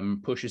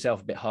push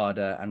yourself a bit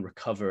harder and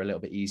recover a little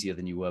bit easier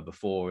than you were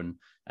before, and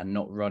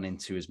not run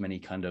into as many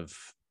kind of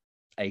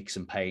aches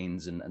and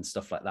pains and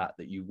stuff like that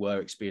you were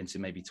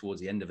experiencing maybe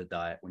towards the end of a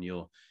diet, when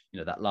you're, you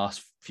know, that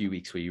last few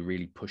weeks where you're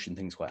really pushing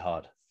things quite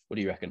hard. What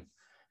do you reckon?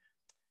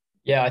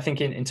 Yeah, I think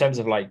in terms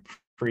of like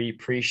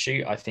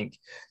pre-shoot, I think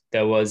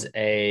there was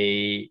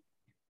a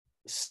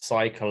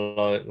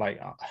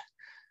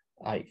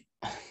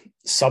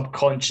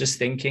subconscious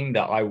thinking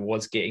that I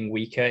was getting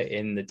weaker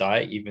in the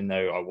diet, even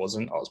though I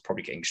wasn't. I was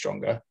probably getting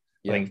stronger.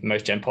 Yeah. I think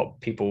most Gen Pop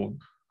people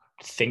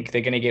think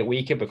they're going to get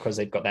weaker because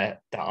they've got their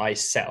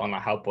eyes set on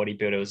like how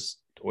bodybuilders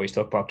always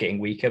talk about getting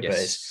weaker. Yes.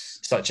 But it's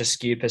such a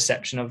skewed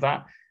perception of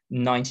that.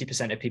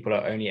 90% of people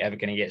are only ever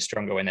going to get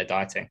stronger when they're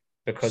dieting,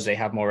 because they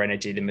have more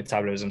energy, the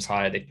metabolism's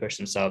higher, they push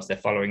themselves, they're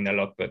following their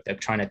logbook, they're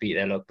trying to beat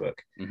their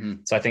logbook. Mm-hmm.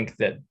 So I think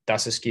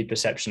that's a skewed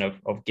perception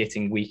of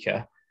getting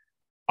weaker.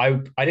 I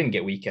didn't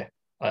get weaker.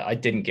 I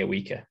didn't get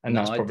weaker. And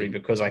that's probably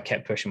because I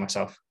kept pushing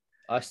myself.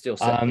 I still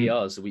set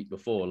PRs the week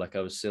before. Like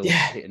I was still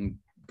Yeah. hitting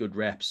good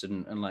reps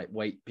and like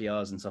weight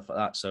PRs and stuff like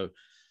that. So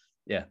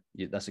yeah,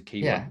 that's a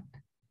key one.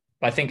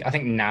 But I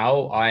think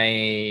now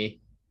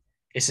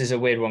this is a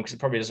weird one because it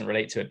probably doesn't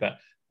relate to it, but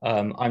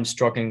I'm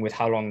struggling with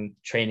how long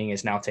training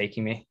is now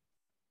taking me,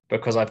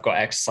 because I've got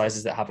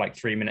exercises that have like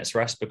 3 minutes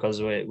rest because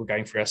we're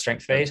going through a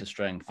strength phase. To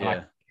strength,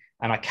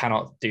 and I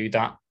cannot do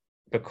that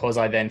because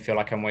I then feel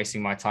like I'm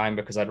wasting my time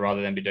because I'd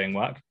rather than be doing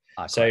work.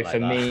 So for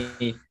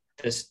me,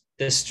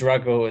 the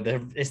struggle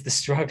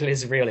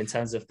is real in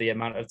terms of the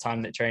amount of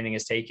time that training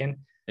is taken.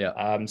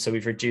 Yeah. So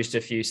we've reduced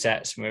a few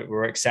sets.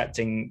 We're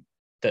accepting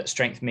that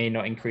strength may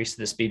not increase to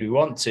the speed we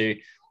want to,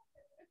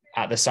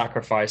 at the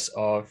sacrifice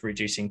of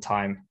reducing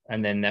time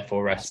and then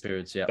therefore rest.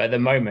 Periods, yeah. But at the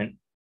moment,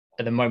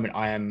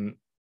 the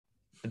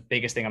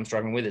biggest thing I'm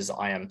struggling with is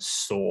I am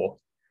sore.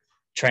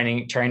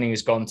 Training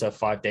has gone to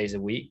 5 days a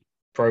week.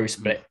 Bro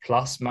split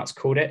plus, Matt's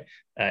called it.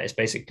 It's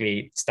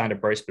basically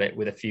standard bro split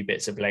with a few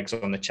bits of legs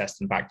on the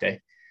chest and back day.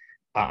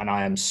 And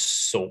I am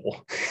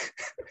sore.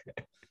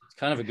 It's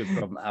kind of a good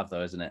problem to have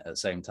though, isn't it? At the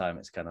same time,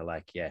 it's kind of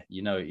like, yeah,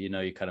 you know,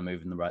 you're kind of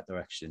moving in the right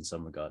direction in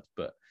some regards.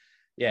 But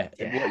yeah,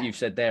 what you've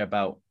said there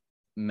about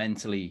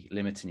mentally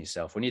limiting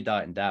yourself, when you're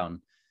dieting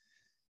down,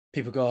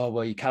 people go, oh,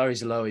 well, your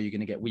calories are lower, you're going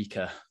to get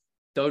weaker.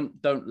 Don't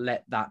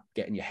let that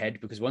get in your head,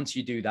 because once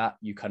you do that,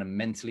 you kind of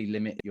mentally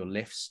limit your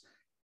lifts.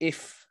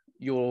 If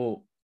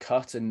your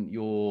cut and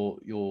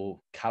your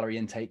calorie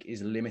intake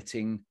is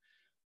limiting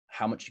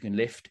how much you can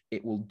lift,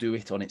 it will do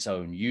it on its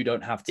own. You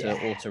don't have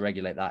to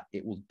auto-regulate that.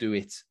 It will do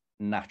it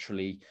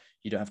naturally.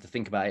 You don't have to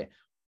think about it.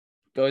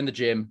 Go in the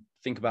gym,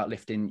 think about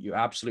lifting your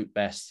absolute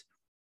best,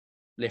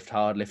 lift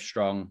hard, lift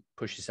strong,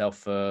 push yourself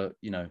for,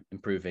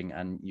 improving,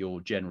 and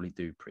you'll generally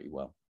do pretty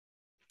well.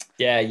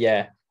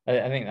 Yeah.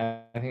 I think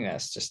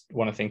that's just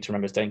one thing to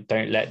remember is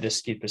don't let the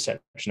skewed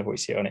perception of what you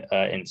see on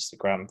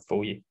Instagram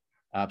fool you.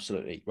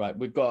 Absolutely. Right.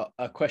 We've got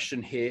a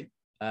question here,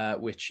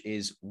 which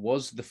is,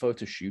 was the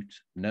photo shoot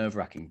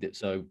nerve-wracking?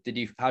 So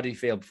how did you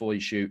feel before you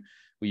shoot?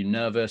 Were you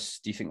nervous?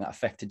 Do you think that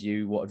affected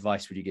you? What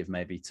advice would you give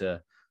maybe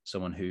to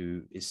someone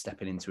who is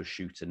stepping into a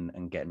shoot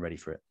and getting ready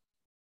for it?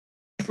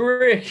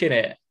 Bricking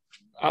it.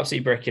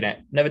 Absolutely bricking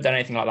it. Never done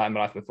anything like that in my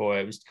life before.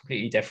 It was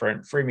completely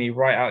different. Threw me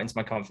right out into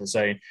my comfort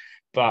zone.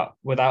 But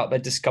without the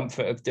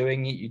discomfort of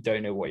doing it, you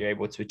don't know what you're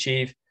able to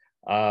achieve.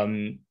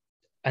 And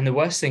the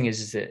worst thing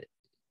is that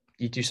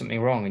you do something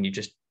wrong and you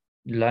just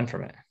learn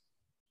from it.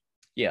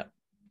 Yeah,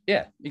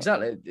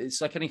 exactly.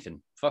 It's like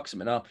anything. Fuck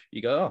something up,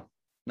 you go, oh,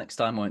 next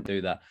time I won't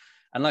do that.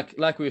 And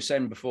like we were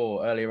saying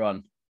before earlier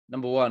on,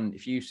 number one,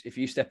 if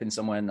you step in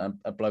somewhere and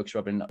a bloke's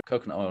rubbing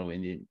coconut oil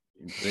in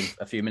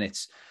a few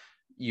minutes,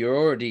 you're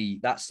already,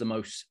 that's the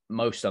most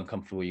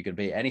uncomfortable you're going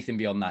to be. Anything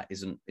beyond that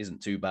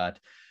isn't too bad.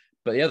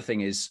 But the other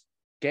thing is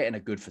getting a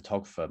good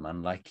photographer,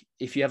 man. Like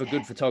if you have a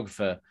good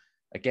photographer,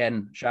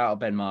 again, shout out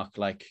Ben Mark,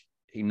 like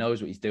he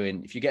knows what he's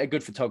doing. If you get a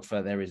good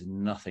photographer, there is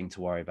nothing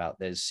to worry about.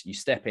 You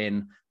step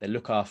in, they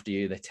look after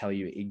you, they tell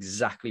you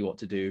exactly what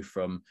to do,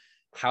 from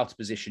how to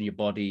position your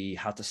body,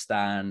 how to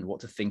stand,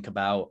 what to think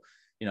about,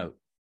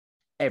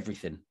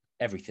 everything.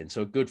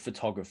 So a good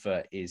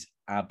photographer is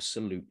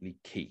absolutely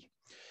key.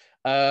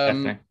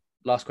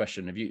 Last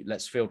question.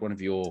 Let's field one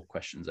of your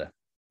questions there.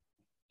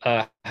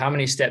 How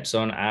many steps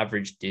on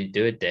average do you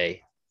do a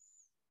day?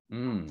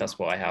 That's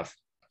what I have.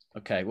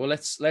 Okay, well,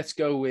 let's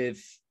go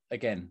with,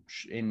 again,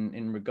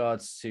 in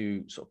regards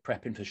to sort of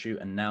prepping for shoot,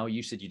 and now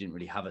you said you didn't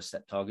really have a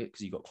step target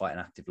because you've got quite an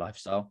active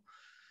lifestyle.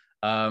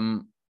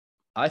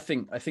 I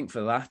think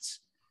for that,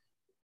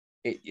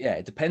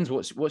 it depends.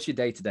 What's your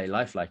day-to-day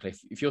life like?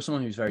 If you're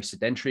someone who's very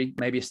sedentary,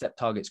 maybe a step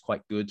target's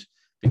quite good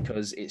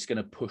because it's going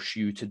to push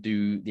you to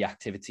do the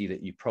activity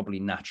that you probably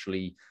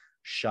naturally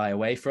shy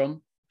away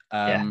from.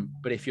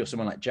 But if you're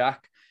someone like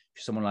Jack,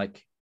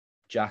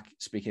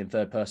 speaking in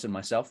third person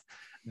myself,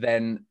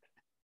 then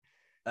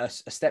a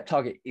step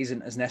target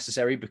isn't as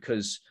necessary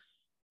because,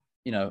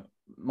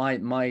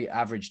 my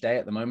average day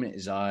at the moment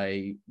is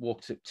I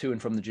walk to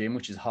and from the gym,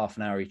 which is half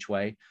an hour each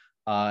way.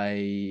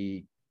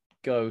 I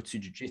go to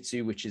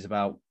jiu-jitsu, which is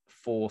about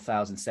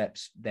 4,000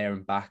 steps there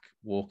and back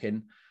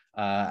walking.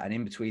 And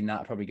in between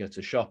that, I probably go to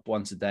the shop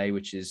once a day,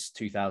 which is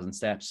 2,000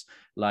 steps.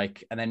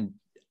 And then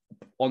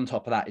on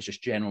top of that is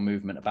just general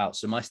movement about.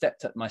 So my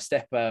steps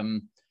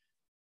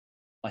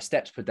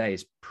per day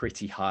is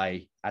pretty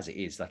high as it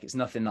is. Like it's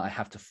nothing that I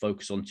have to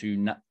focus on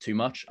too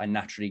much. I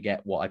naturally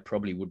get what I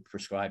probably would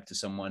prescribe to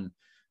someone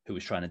who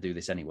was trying to do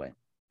this anyway.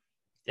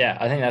 Yeah,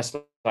 I think that's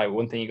like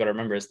one thing you got to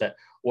remember is that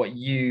what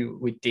you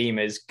would deem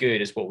as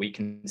good is what we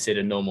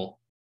consider normal.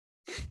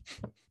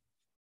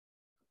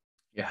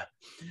 Yeah,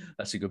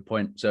 that's a good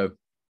point. So,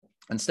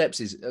 and steps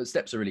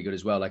are really good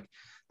as well. Like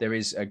there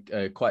is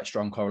a quite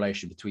strong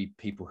correlation between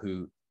people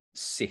who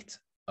sit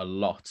a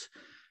lot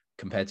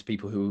compared to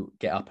people who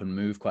get up and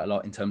move quite a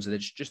lot in terms of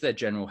just their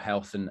general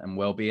health and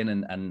well-being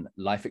and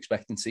life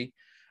expectancy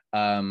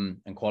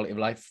and quality of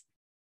life.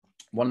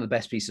 One of the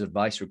best pieces of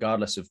advice,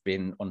 regardless of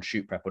being on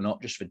shoot prep or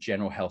not, just for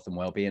general health and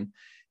well-being,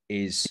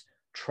 is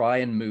try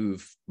and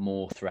move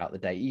more throughout the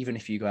day. Even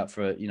if you go out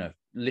for,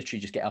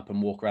 literally just get up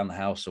and walk around the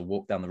house or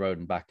walk down the road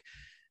and back.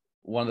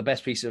 One of the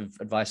best pieces of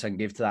advice I can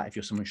give to that, if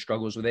you're someone who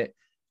struggles with it,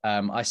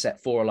 I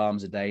set 4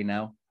 alarms a day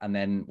now. And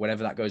then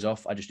whenever that goes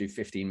off, I just do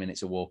 15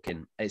 minutes of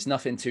walking. It's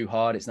nothing too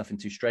hard. It's nothing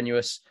too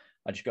strenuous.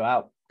 I just go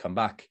out, come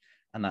back.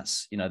 And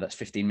that's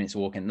 15 minutes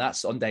of walking.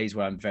 That's on days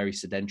where I'm very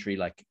sedentary.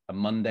 Like a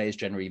Monday is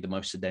generally the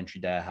most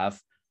sedentary day I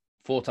have.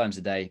 4 times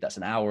a day. That's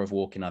an hour of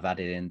walking I've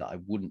added in that I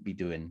wouldn't be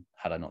doing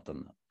had I not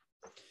done that.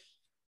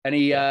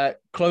 Any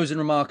closing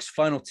remarks,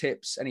 final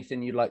tips,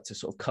 anything you'd like to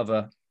sort of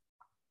cover?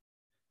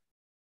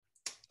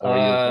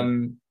 No,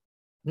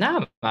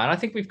 man, I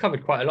think we've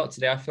covered quite a lot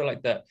today. I feel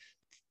like that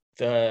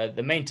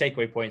the main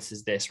takeaway points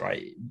is this,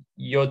 right?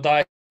 Your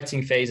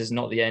dieting phase is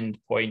not the end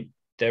point.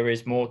 There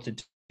is more to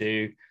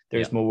do.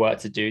 There's more work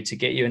to do to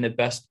get you in the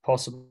best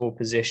possible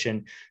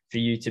position for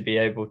you to be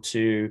able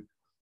to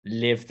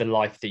live the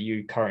life that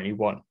you currently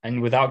want.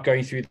 And without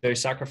going through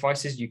those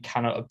sacrifices, you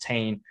cannot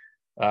obtain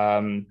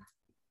the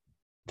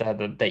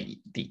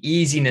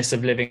easiness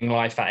of living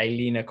life at a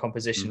leaner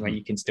composition where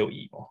you can still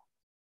eat more.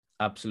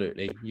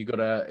 Absolutely. You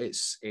gotta,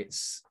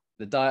 it's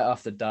the diet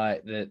after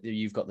diet,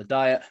 you've got the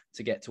diet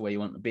to get to where you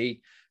want to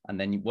be. And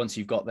then once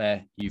you've got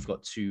there, you've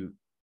got to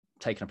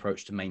take an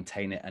approach to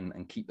maintain it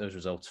and keep those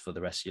results for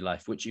the rest of your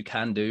life, which you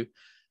can do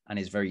and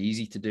is very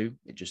easy to do.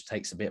 It just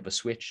takes a bit of a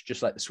switch,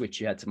 just like the switch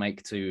you had to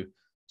make to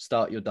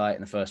start your diet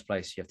in the first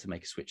place. You have to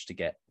make a switch to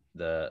get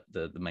the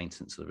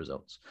maintenance of the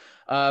results.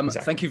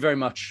 Exactly. Thank you very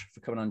much for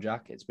coming on,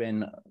 Jack. It's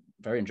been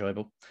very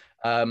enjoyable.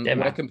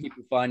 Where can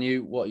people find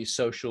you? What are your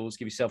socials?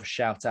 Give yourself a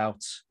shout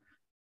out.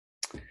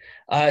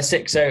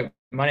 Sick. So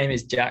my name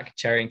is Jack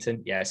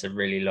Cherrington. Yeah, it's a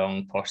really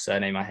long posh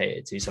surname. I hate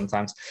it too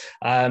sometimes.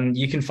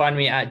 You can find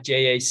me at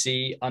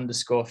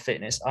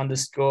JAC_fitness_.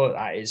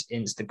 That is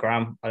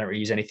Instagram. I don't really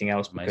use anything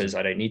else because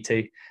I don't need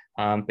to.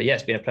 But yeah,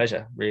 it's been a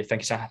pleasure. Really,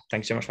 thanks so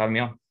much for having me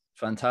on.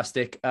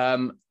 Fantastic.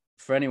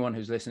 For anyone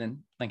who's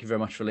listening, thank you very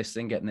much for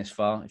listening, getting this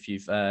far. If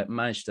you've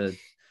managed to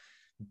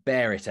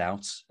bear it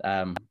out,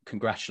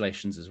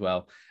 congratulations as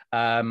well.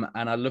 And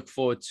I look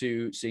forward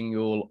to seeing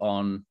you all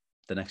on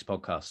the next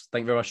podcast.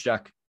 Thank you very much,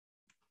 Jack.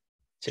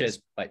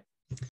 Cheers. Bye.